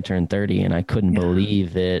blinked and I turned 30 and I couldn't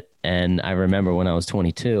believe it. And I remember when I was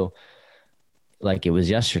 22, like it was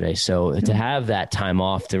yesterday. So to have that time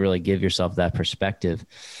off to really give yourself that perspective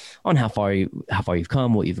on how far you've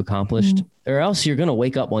come, what you've accomplished, or else you're going to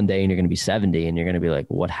wake up one day and you're going to be 70 and you're going to be like,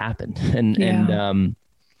 what happened? And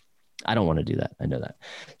I don't want to do that. I know that.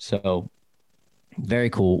 So very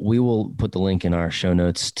cool. We will put the link in our show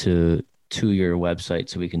notes to your website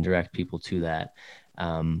so we can direct people to that.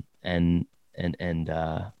 And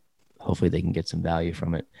hopefully they can get some value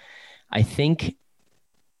from it. I think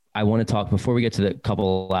I want to talk, before we get to the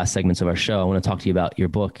couple last segments of our show, I want to talk to you about your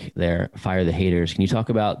book there, Fire the Haters. Can you talk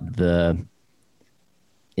about the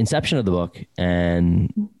inception of the book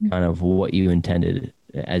and kind of what you intended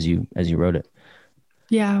as you wrote it?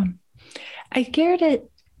 Yeah. I geared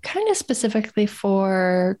it kind of specifically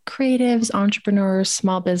for creatives, entrepreneurs,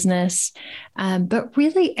 small business, but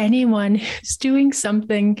really anyone who's doing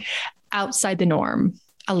something outside the norm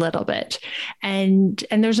a little bit. And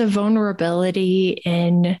there's a vulnerability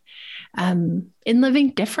in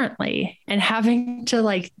living differently and having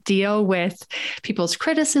to deal with people's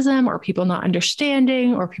criticism or people not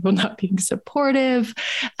understanding or people not being supportive,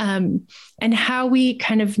 and how we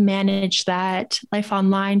kind of manage that life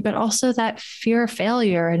online, but also that fear of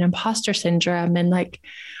failure and imposter syndrome and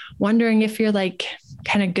wondering if you're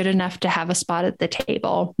kind of good enough to have a spot at the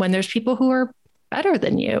table when there's people who are better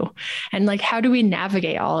than you. And how do we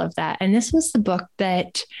navigate all of that? And this was the book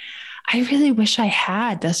that I really wish I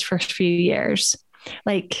had those first few years.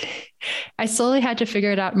 I slowly had to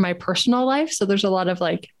figure it out in my personal life. So there's a lot of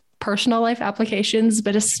personal life applications,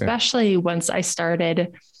 but especially once I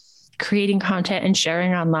started creating content and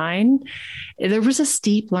sharing online, there was a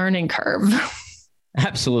steep learning curve.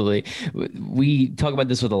 Absolutely. We talk about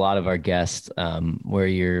this with a lot of our guests, where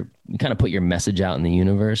you kind of put your message out in the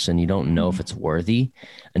universe and you don't know if it's worthy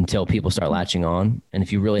until people start latching on. And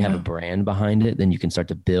if you really have a brand behind it, then you can start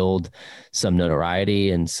to build some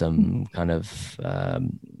notoriety and some kind of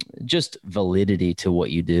just validity to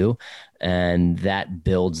what you do. And that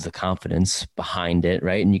builds the confidence behind it,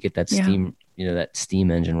 right? And you get that steam, that steam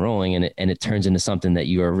engine rolling, and it turns into something that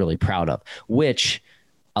you are really proud of, which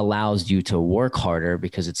allows you to work harder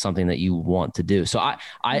because it's something that you want to do. So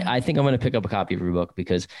I think I'm going to pick up a copy of your book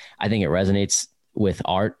because I think it resonates with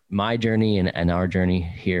my journey and our journey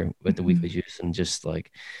here with the Weekly Juice, and just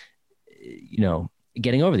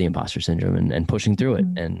getting over the imposter syndrome and pushing through it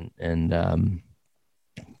and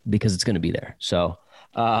because it's going to be there. So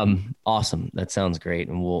awesome. That sounds great.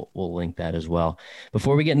 And we'll link that as well.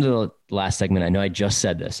 Before we get into the last segment, I know I just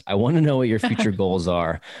said this. I want to know what your future goals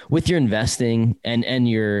are with your investing and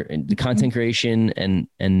your content creation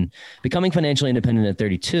and becoming financially independent at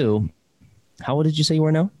 32. How old did you say you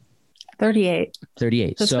were now? 38.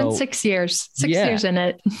 38. So it's been 6 years, 6 years in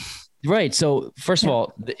it. Right. So first of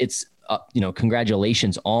all, it's,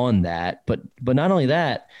 congratulations on that. But not only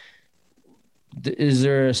that, is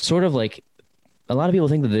there sort of a lot of people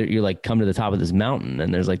think that you're come to the top of this mountain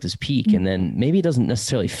and there's this peak, and then maybe it doesn't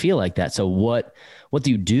necessarily feel like that. So what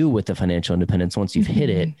do you do with the financial independence once you've hit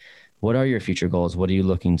it? What are your future goals? What are you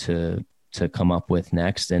looking to come up with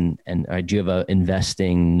next? And do you have an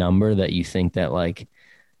investing number that you think that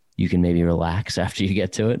you can maybe relax after you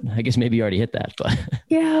get to it? I guess maybe you already hit that, but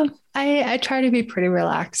yeah, I try to be pretty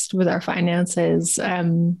relaxed with our finances. I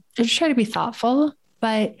just try to be thoughtful,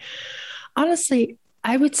 but honestly,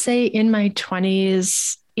 I would say in my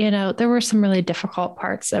 20s, there were some really difficult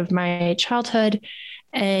parts of my childhood,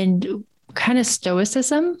 and kind of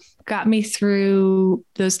stoicism got me through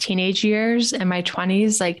those teenage years and my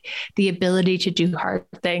 20s, like the ability to do hard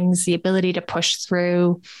things, the ability to push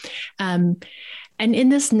through. And in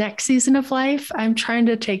this next season of life, I'm trying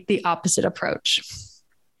to take the opposite approach.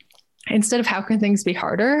 Instead of how can things be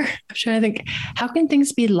harder, I'm trying to think, how can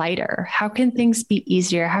things be lighter? How can things be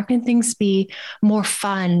easier? How can things be more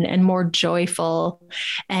fun and more joyful?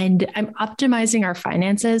 And I'm optimizing our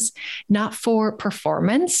finances, not for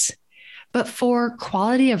performance, but for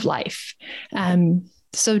quality of life.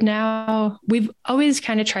 So now we've always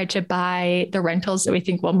kind of tried to buy the rentals that we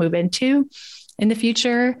think we'll move into in the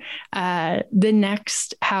future. The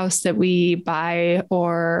next house that we buy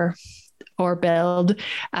or build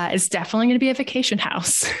is definitely going to be a vacation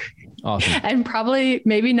house. Awesome. And probably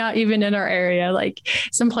maybe not even in our area, like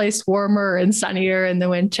someplace warmer and sunnier in the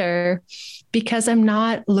winter, because I'm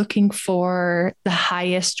not looking for the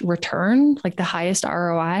highest return, like the highest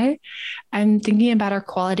ROI. I'm thinking about our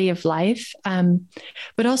quality of life,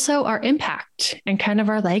 but also our impact and kind of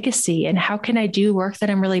our legacy. And how can I do work that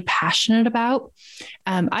I'm really passionate about?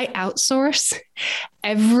 I outsource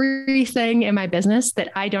everything in my business that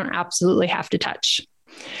I don't absolutely have to touch.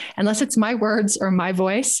 Unless it's my words or my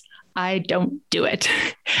voice, I don't do it.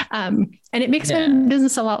 And it makes my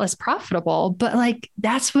business a lot less profitable, but like,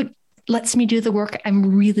 that's what lets me do the work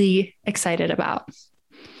I'm really excited about.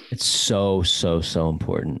 It's so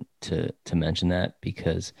important to mention that,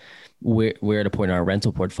 because we're at a point in our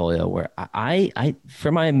rental portfolio where I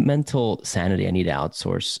for my mental sanity, I need to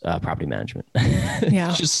outsource property management. Yeah.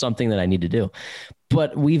 It's just something that I need to do.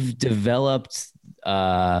 But we've developed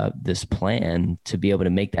this plan to be able to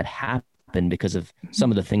make that happen because of some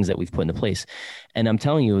of the things that we've put into place. And I'm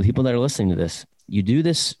telling you, people that are listening to this, you do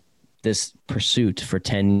this pursuit for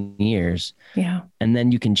 10 years. Yeah. And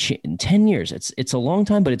then you can 10 years. It's a long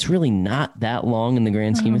time, but it's really not that long in the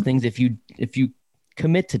grand scheme of things. If you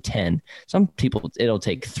commit to 10, some people, it'll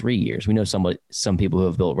take 3 years. We know some people who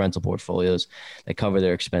have built rental portfolios that cover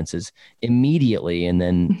their expenses immediately. And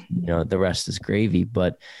then, the rest is gravy.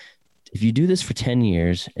 But if you do this for 10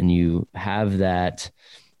 years and you have that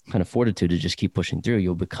kind of fortitude to just keep pushing through,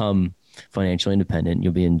 you'll become financially independent.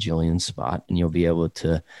 You'll be in Jillian's spot and you'll be able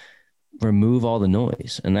to remove all the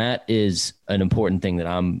noise. And that is an important thing that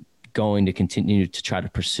I'm going to continue to try to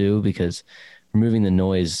pursue, because removing the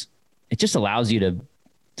noise, it just allows you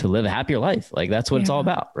to live a happier life. Like that's what it's all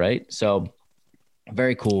about. Right. So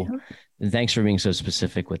very cool. Yeah. And thanks for being so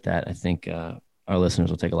specific with that. I think our listeners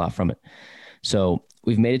will take a lot from it. So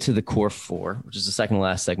we've made it to the core four, which is the second to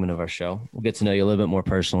last segment of our show. We'll get to know you a little bit more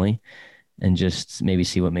personally and just maybe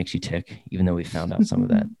see what makes you tick, even though we found out some of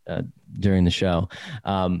that during the show.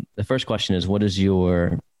 The first question is, what is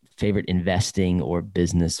your favorite investing or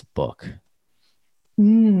business book?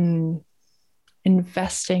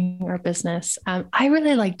 Investing or business. I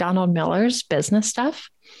really like Donald Miller's business stuff.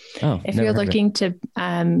 If you're looking to,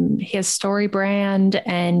 his Story Brand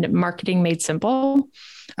and Marketing Made Simple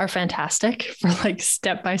are fantastic for like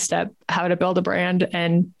step-by-step how to build a brand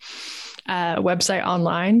and website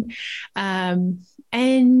online. And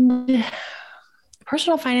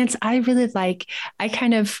personal finance, I really like.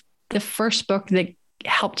 The first book that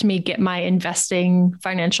helped me get my investing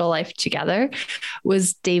financial life together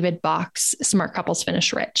was David Bach's Smart Couples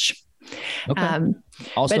Finish Rich. Okay.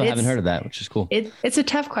 Also haven't heard of that, which is cool. It's a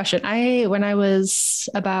tough question. When I was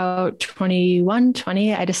about 21,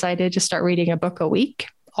 20, I decided to start reading a book a week,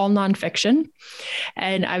 all nonfiction.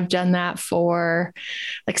 And I've done that for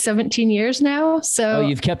like 17 years now. So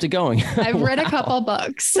you've kept it going. I've read a couple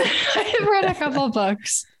books.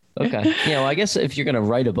 Okay. Yeah. Well, I guess if you're going to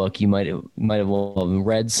write a book, you might have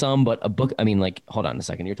read some, but a book, I mean, like, hold on a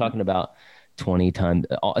second. You're talking about 20 times,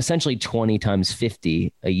 essentially 20 times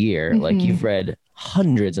 50 a year. Like you've read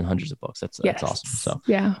hundreds and hundreds of books. That's awesome. So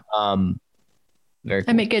yeah. Very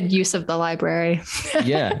cool. I make good use of the library.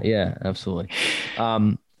 Yeah, absolutely.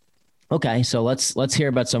 Okay. So let's hear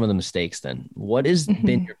about some of the mistakes then. What has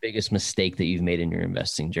been your biggest mistake that you've made in your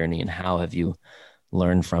investing journey, and how have you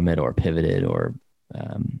learned from it or pivoted or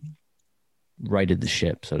righted the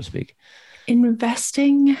ship, so to speak?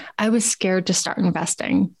 Investing, I was scared to start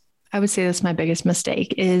investing. I would say that's my biggest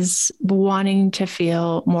mistake, is wanting to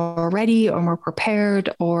feel more ready or more prepared,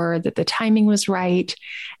 or that the timing was right.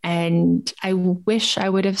 And I wish I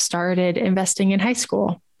would have started investing in high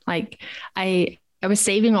school. Like I was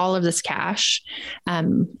saving all of this cash.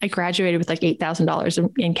 I graduated with like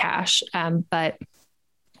 $8,000 in cash, but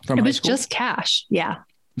it was just cash. Yeah.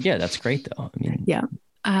 Yeah, that's great though. I mean, yeah.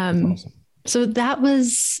 Awesome. So that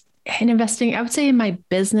was in investing. I would say in my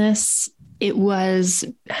business, it was,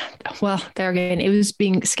 well, there again, it was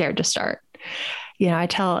being scared to start. I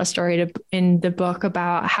tell a story in the book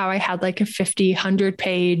about how I had like a 100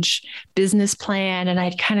 page business plan, and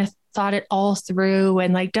I'd kind of thought it all through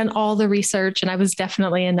and like done all the research. And I was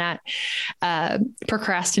definitely in that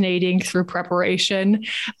procrastinating through preparation.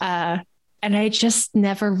 And I just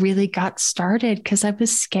never really got started because I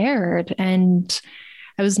was scared and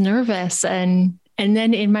I was nervous. And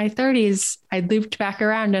then in my 30s, I looped back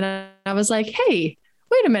around and I was like, hey,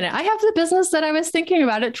 wait a minute. I have the business that I was thinking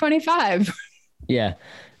about at 25. Yeah.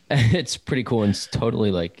 It's pretty cool. And it's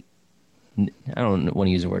totally like, I don't want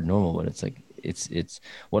to use the word normal, but it's like, it's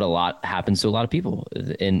what a lot happens to a lot of people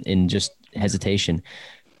in just hesitation.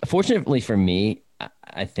 Fortunately for me,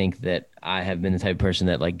 I think that I have been the type of person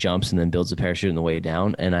that like jumps and then builds a parachute on the way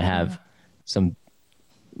down. And I have some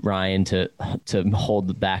Ryan to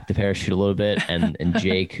hold back the parachute a little bit, and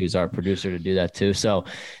Jake, who's our producer, to do that too. So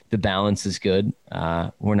the balance is good.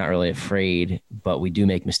 We're not really afraid, but we do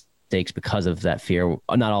make mistakes because of that fear.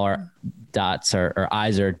 Not all our dots or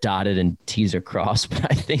I's are dotted and T's are crossed, but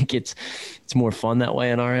I think it's more fun that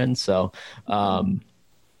way on our end. So,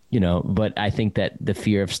 but I think that the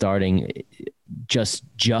fear of starting, just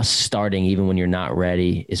starting, even when you're not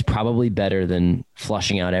ready, is probably better than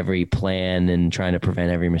flushing out every plan and trying to prevent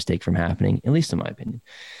every mistake from happening, at least in my opinion.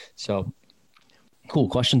 So cool.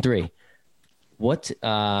 Question 3. What,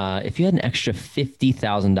 if you had an extra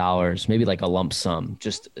 $50,000, maybe like a lump sum,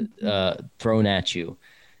 just thrown at you,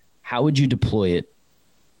 how would you deploy it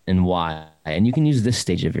and why? And you can use this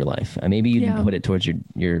stage of your life. Maybe you can put it towards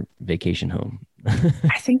your vacation home.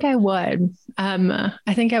 I think I would.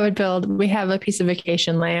 I think I would we have a piece of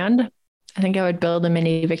vacation land. I think I would build a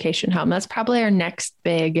mini vacation home. That's probably our next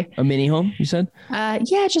big. A mini home, you said?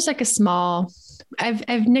 Yeah, just like a small.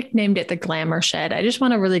 I've nicknamed it the glamour shed. I just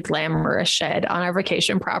want a really glamorous shed on our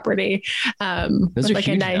vacation property. Those are like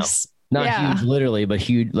huge a nice. Now. Not huge, literally, but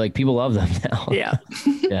huge. Like people love them now. Yeah.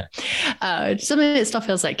 Yeah. Something that still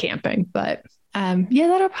feels like camping, but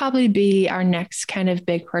that'll probably be our next kind of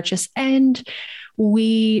big purchase. And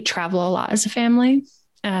we travel a lot as a family.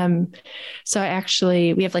 So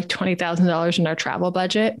we have like $20,000 in our travel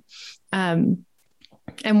budget. And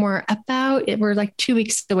we're like 2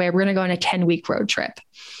 weeks away. We're going to go on a 10-week road trip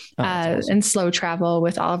awesome. And slow travel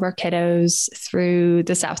with all of our kiddos through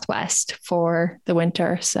the Southwest for the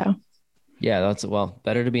winter. So. Yeah,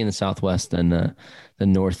 better to be in the Southwest than the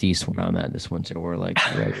Northeast where I'm at this winter. We're like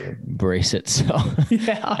brace it. So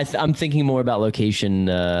I'm thinking more about location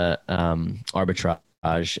arbitrage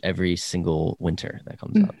every single winter that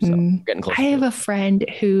comes up. So getting close. I have a friend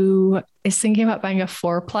who is thinking about buying a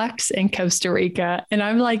fourplex in Costa Rica, and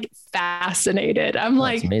I'm like fascinated. I'm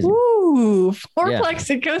like, ooh, fourplex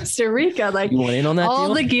in Costa Rica. Like, you want in on that all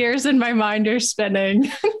deal? The gears in my mind are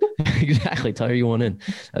spinning. Exactly. Tell her you want in.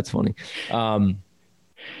 That's funny.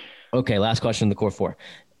 Okay. Last question in the core 4.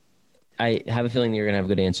 I have a feeling you're going to have a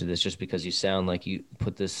good answer to this just because you sound like you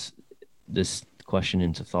put this question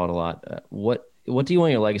into thought a lot. What do you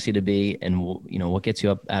want your legacy to be? And what gets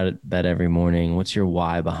you up out of bed every morning? What's your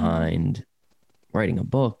why behind writing a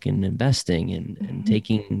book and investing and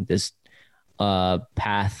taking this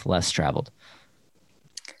path less traveled?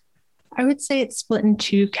 I would say it's split in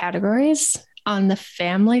 2 categories. On the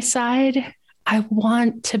family side, I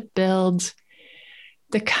want to build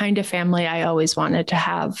the kind of family I always wanted to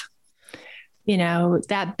have.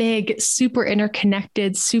 That big, super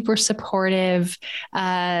interconnected, super supportive. We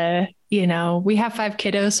have 5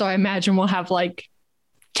 kiddos, so I imagine we'll have like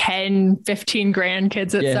 10, 15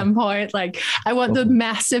 grandkids at some point. Like I want the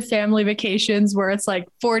massive family vacations where it's like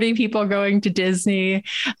 40 people going to Disney,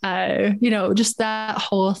 just that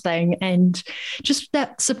whole thing. And just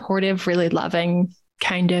that supportive, really loving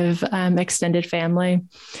kind of extended family.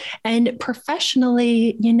 And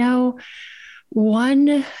professionally,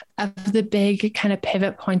 one of the big kind of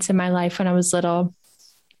pivot points in my life when I was little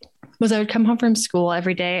was I would come home from school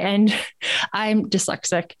every day, and I'm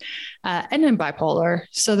dyslexic and I'm bipolar.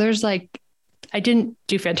 So there's I didn't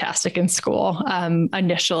do fantastic in school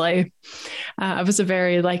initially. I was a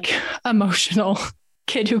very emotional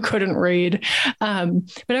kid who couldn't read. But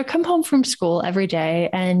I'd come home from school every day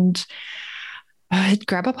and I'd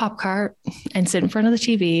grab a pop cart and sit in front of the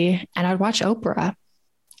TV and I'd watch Oprah.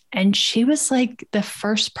 And she was like the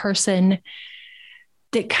first person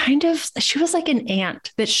that she was like an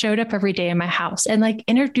aunt that showed up every day in my house and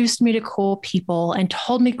introduced me to cool people and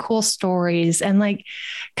told me cool stories and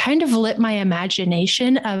kind of lit my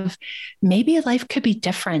imagination of maybe life could be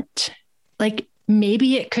different.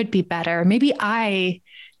 Maybe it could be better. Maybe I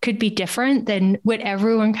could be different than what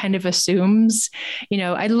everyone kind of assumes.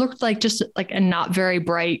 I looked like a not very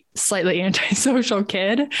bright, slightly antisocial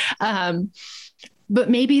kid. But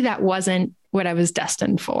maybe that wasn't what I was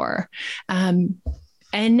destined for.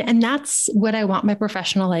 And that's what I want my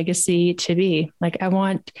professional legacy to be. Like, I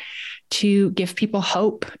want to give people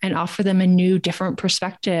hope and offer them a new, different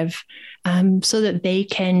perspective, so that they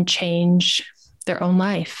can change their own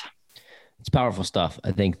life. It's powerful stuff.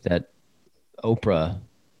 I think that Oprah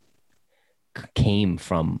came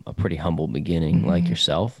from a pretty humble beginning, like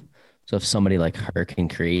yourself. So if somebody like her can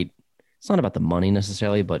create, it's not about the money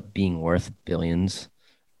necessarily, but being worth billions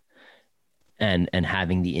and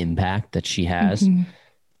having the impact that she has,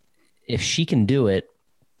 if she can do it,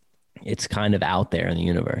 it's kind of out there in the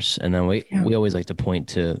universe. And then we always like to point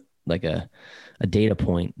to like a data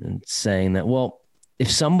point and saying that, well,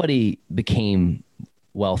 if somebody became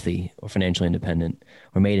wealthy or financially independent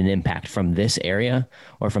or made an impact from this area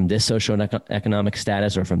or from this social and economic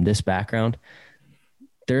status or from this background,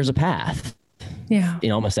 there's a path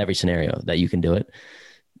in almost every scenario that you can do it.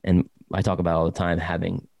 And I talk about all the time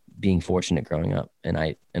being fortunate growing up, and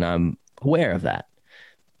I'm aware of that.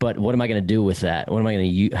 But what am I going to do with that? What am I going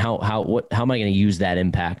to use? How am I going to use that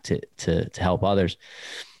impact to help others?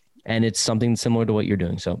 And it's something similar to what you're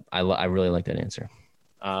doing. So I really like that answer.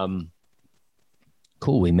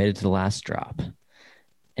 Cool. We made it to the last drop.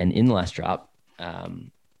 And in the last drop,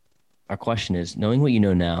 our question is, knowing what you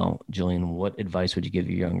know now, Jillian, what advice would you give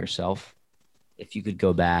your younger self if you could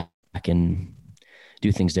go back and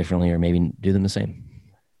do things differently or maybe do them the same?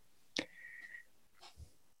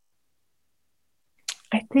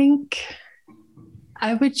 I think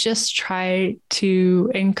I would just try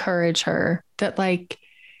to encourage her that, like,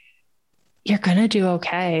 you're going to do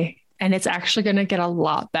okay. And it's actually going to get a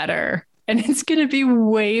lot better. And it's going to be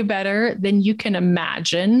way better than you can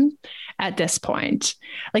imagine at this point.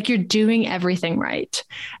 Like, you're doing everything right.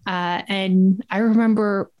 And I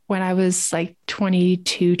remember when I was like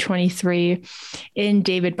 22, 23, in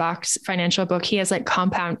David Bach's financial book, he has like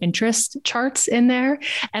compound interest charts in there.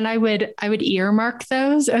 And I would earmark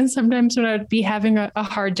those. And sometimes when I would be having a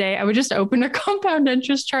hard day, I would just open a compound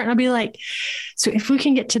interest chart and I'll be like, so if we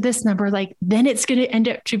can get to this number, like, then it's going to end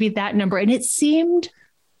up to be that number. And it seemed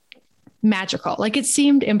magical. Like, it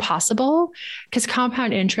seemed impossible because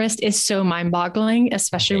compound interest is so mind-boggling,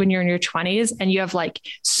 especially when you're in your 20s and you have like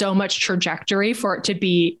so much trajectory for it to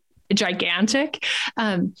be gigantic.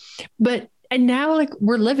 And now, like,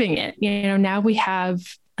 we're living it, now we have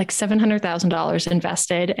like $700,000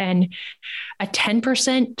 invested, and a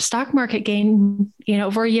 10% stock market gain,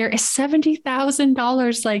 over a year is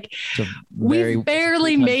 $70,000. Like, we've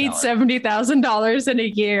barely made $70,000 in a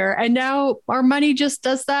year. And now our money just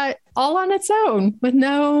does that all on its own with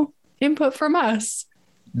no input from us.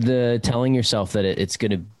 The telling yourself that it's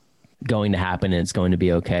going to happen and it's going to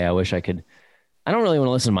be okay. I don't really want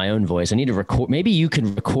to listen to my own voice. I need to record. Maybe you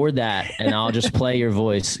can record that and I'll just play your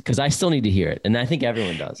voice, because I still need to hear it. And I think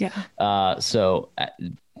everyone does. Yeah. So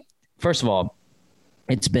first of all,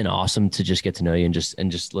 it's been awesome to just get to know you and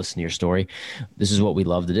just listen to your story. This is what we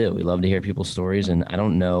love to do. We love to hear people's stories. And I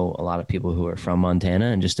don't know a lot of people who are from Montana,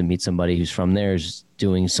 and just to meet somebody who's from there is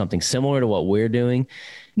doing something similar to what we're doing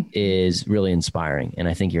is really inspiring. And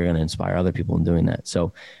I think you're going to inspire other people in doing that.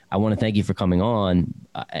 So I want to thank you for coming on.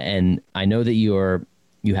 And I know that you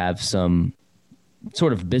have some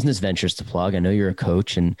sort of business ventures to plug. I know you're a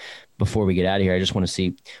coach. And before we get out of here, I just want to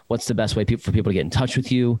see what's the best way for people to get in touch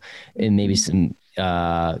with you, and maybe some,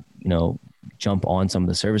 jump on some of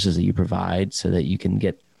the services that you provide so that you can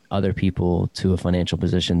get other people to a financial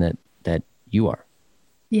position that you are.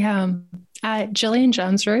 Yeah. At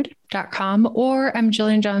JillianJohnsrud.com, or I'm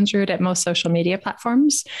Jillian Johnsrud at most social media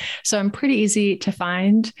platforms. So I'm pretty easy to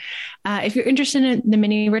find. If you're interested in the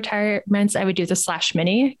mini retirements, I would do the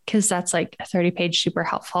 /mini, because that's like a 30-page, super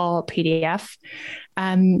helpful PDF.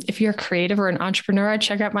 If you're a creative or an entrepreneur, I'd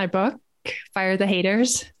check out my book, Fire the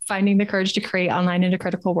Haters, Finding the Courage to Create Online in a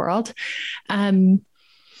Critical World.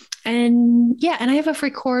 And I have a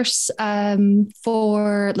free course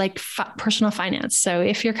for like personal finance. So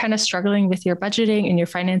if you're kind of struggling with your budgeting and your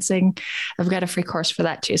financing, I've got a free course for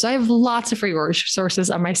that too. So I have lots of free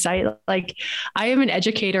resources on my site. Like, I am an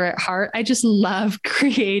educator at heart. I just love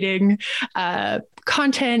creating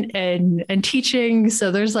content and teaching.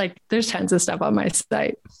 So there's tons of stuff on my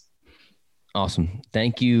site. Awesome.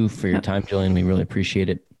 Thank you for your time, Jillian. We really appreciate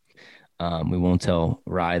it. We won't tell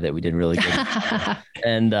Rye that we did really good.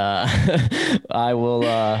 And I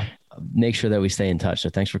will make sure that we stay in touch. So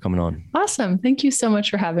thanks for coming on. Awesome. Thank you so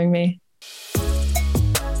much for having me.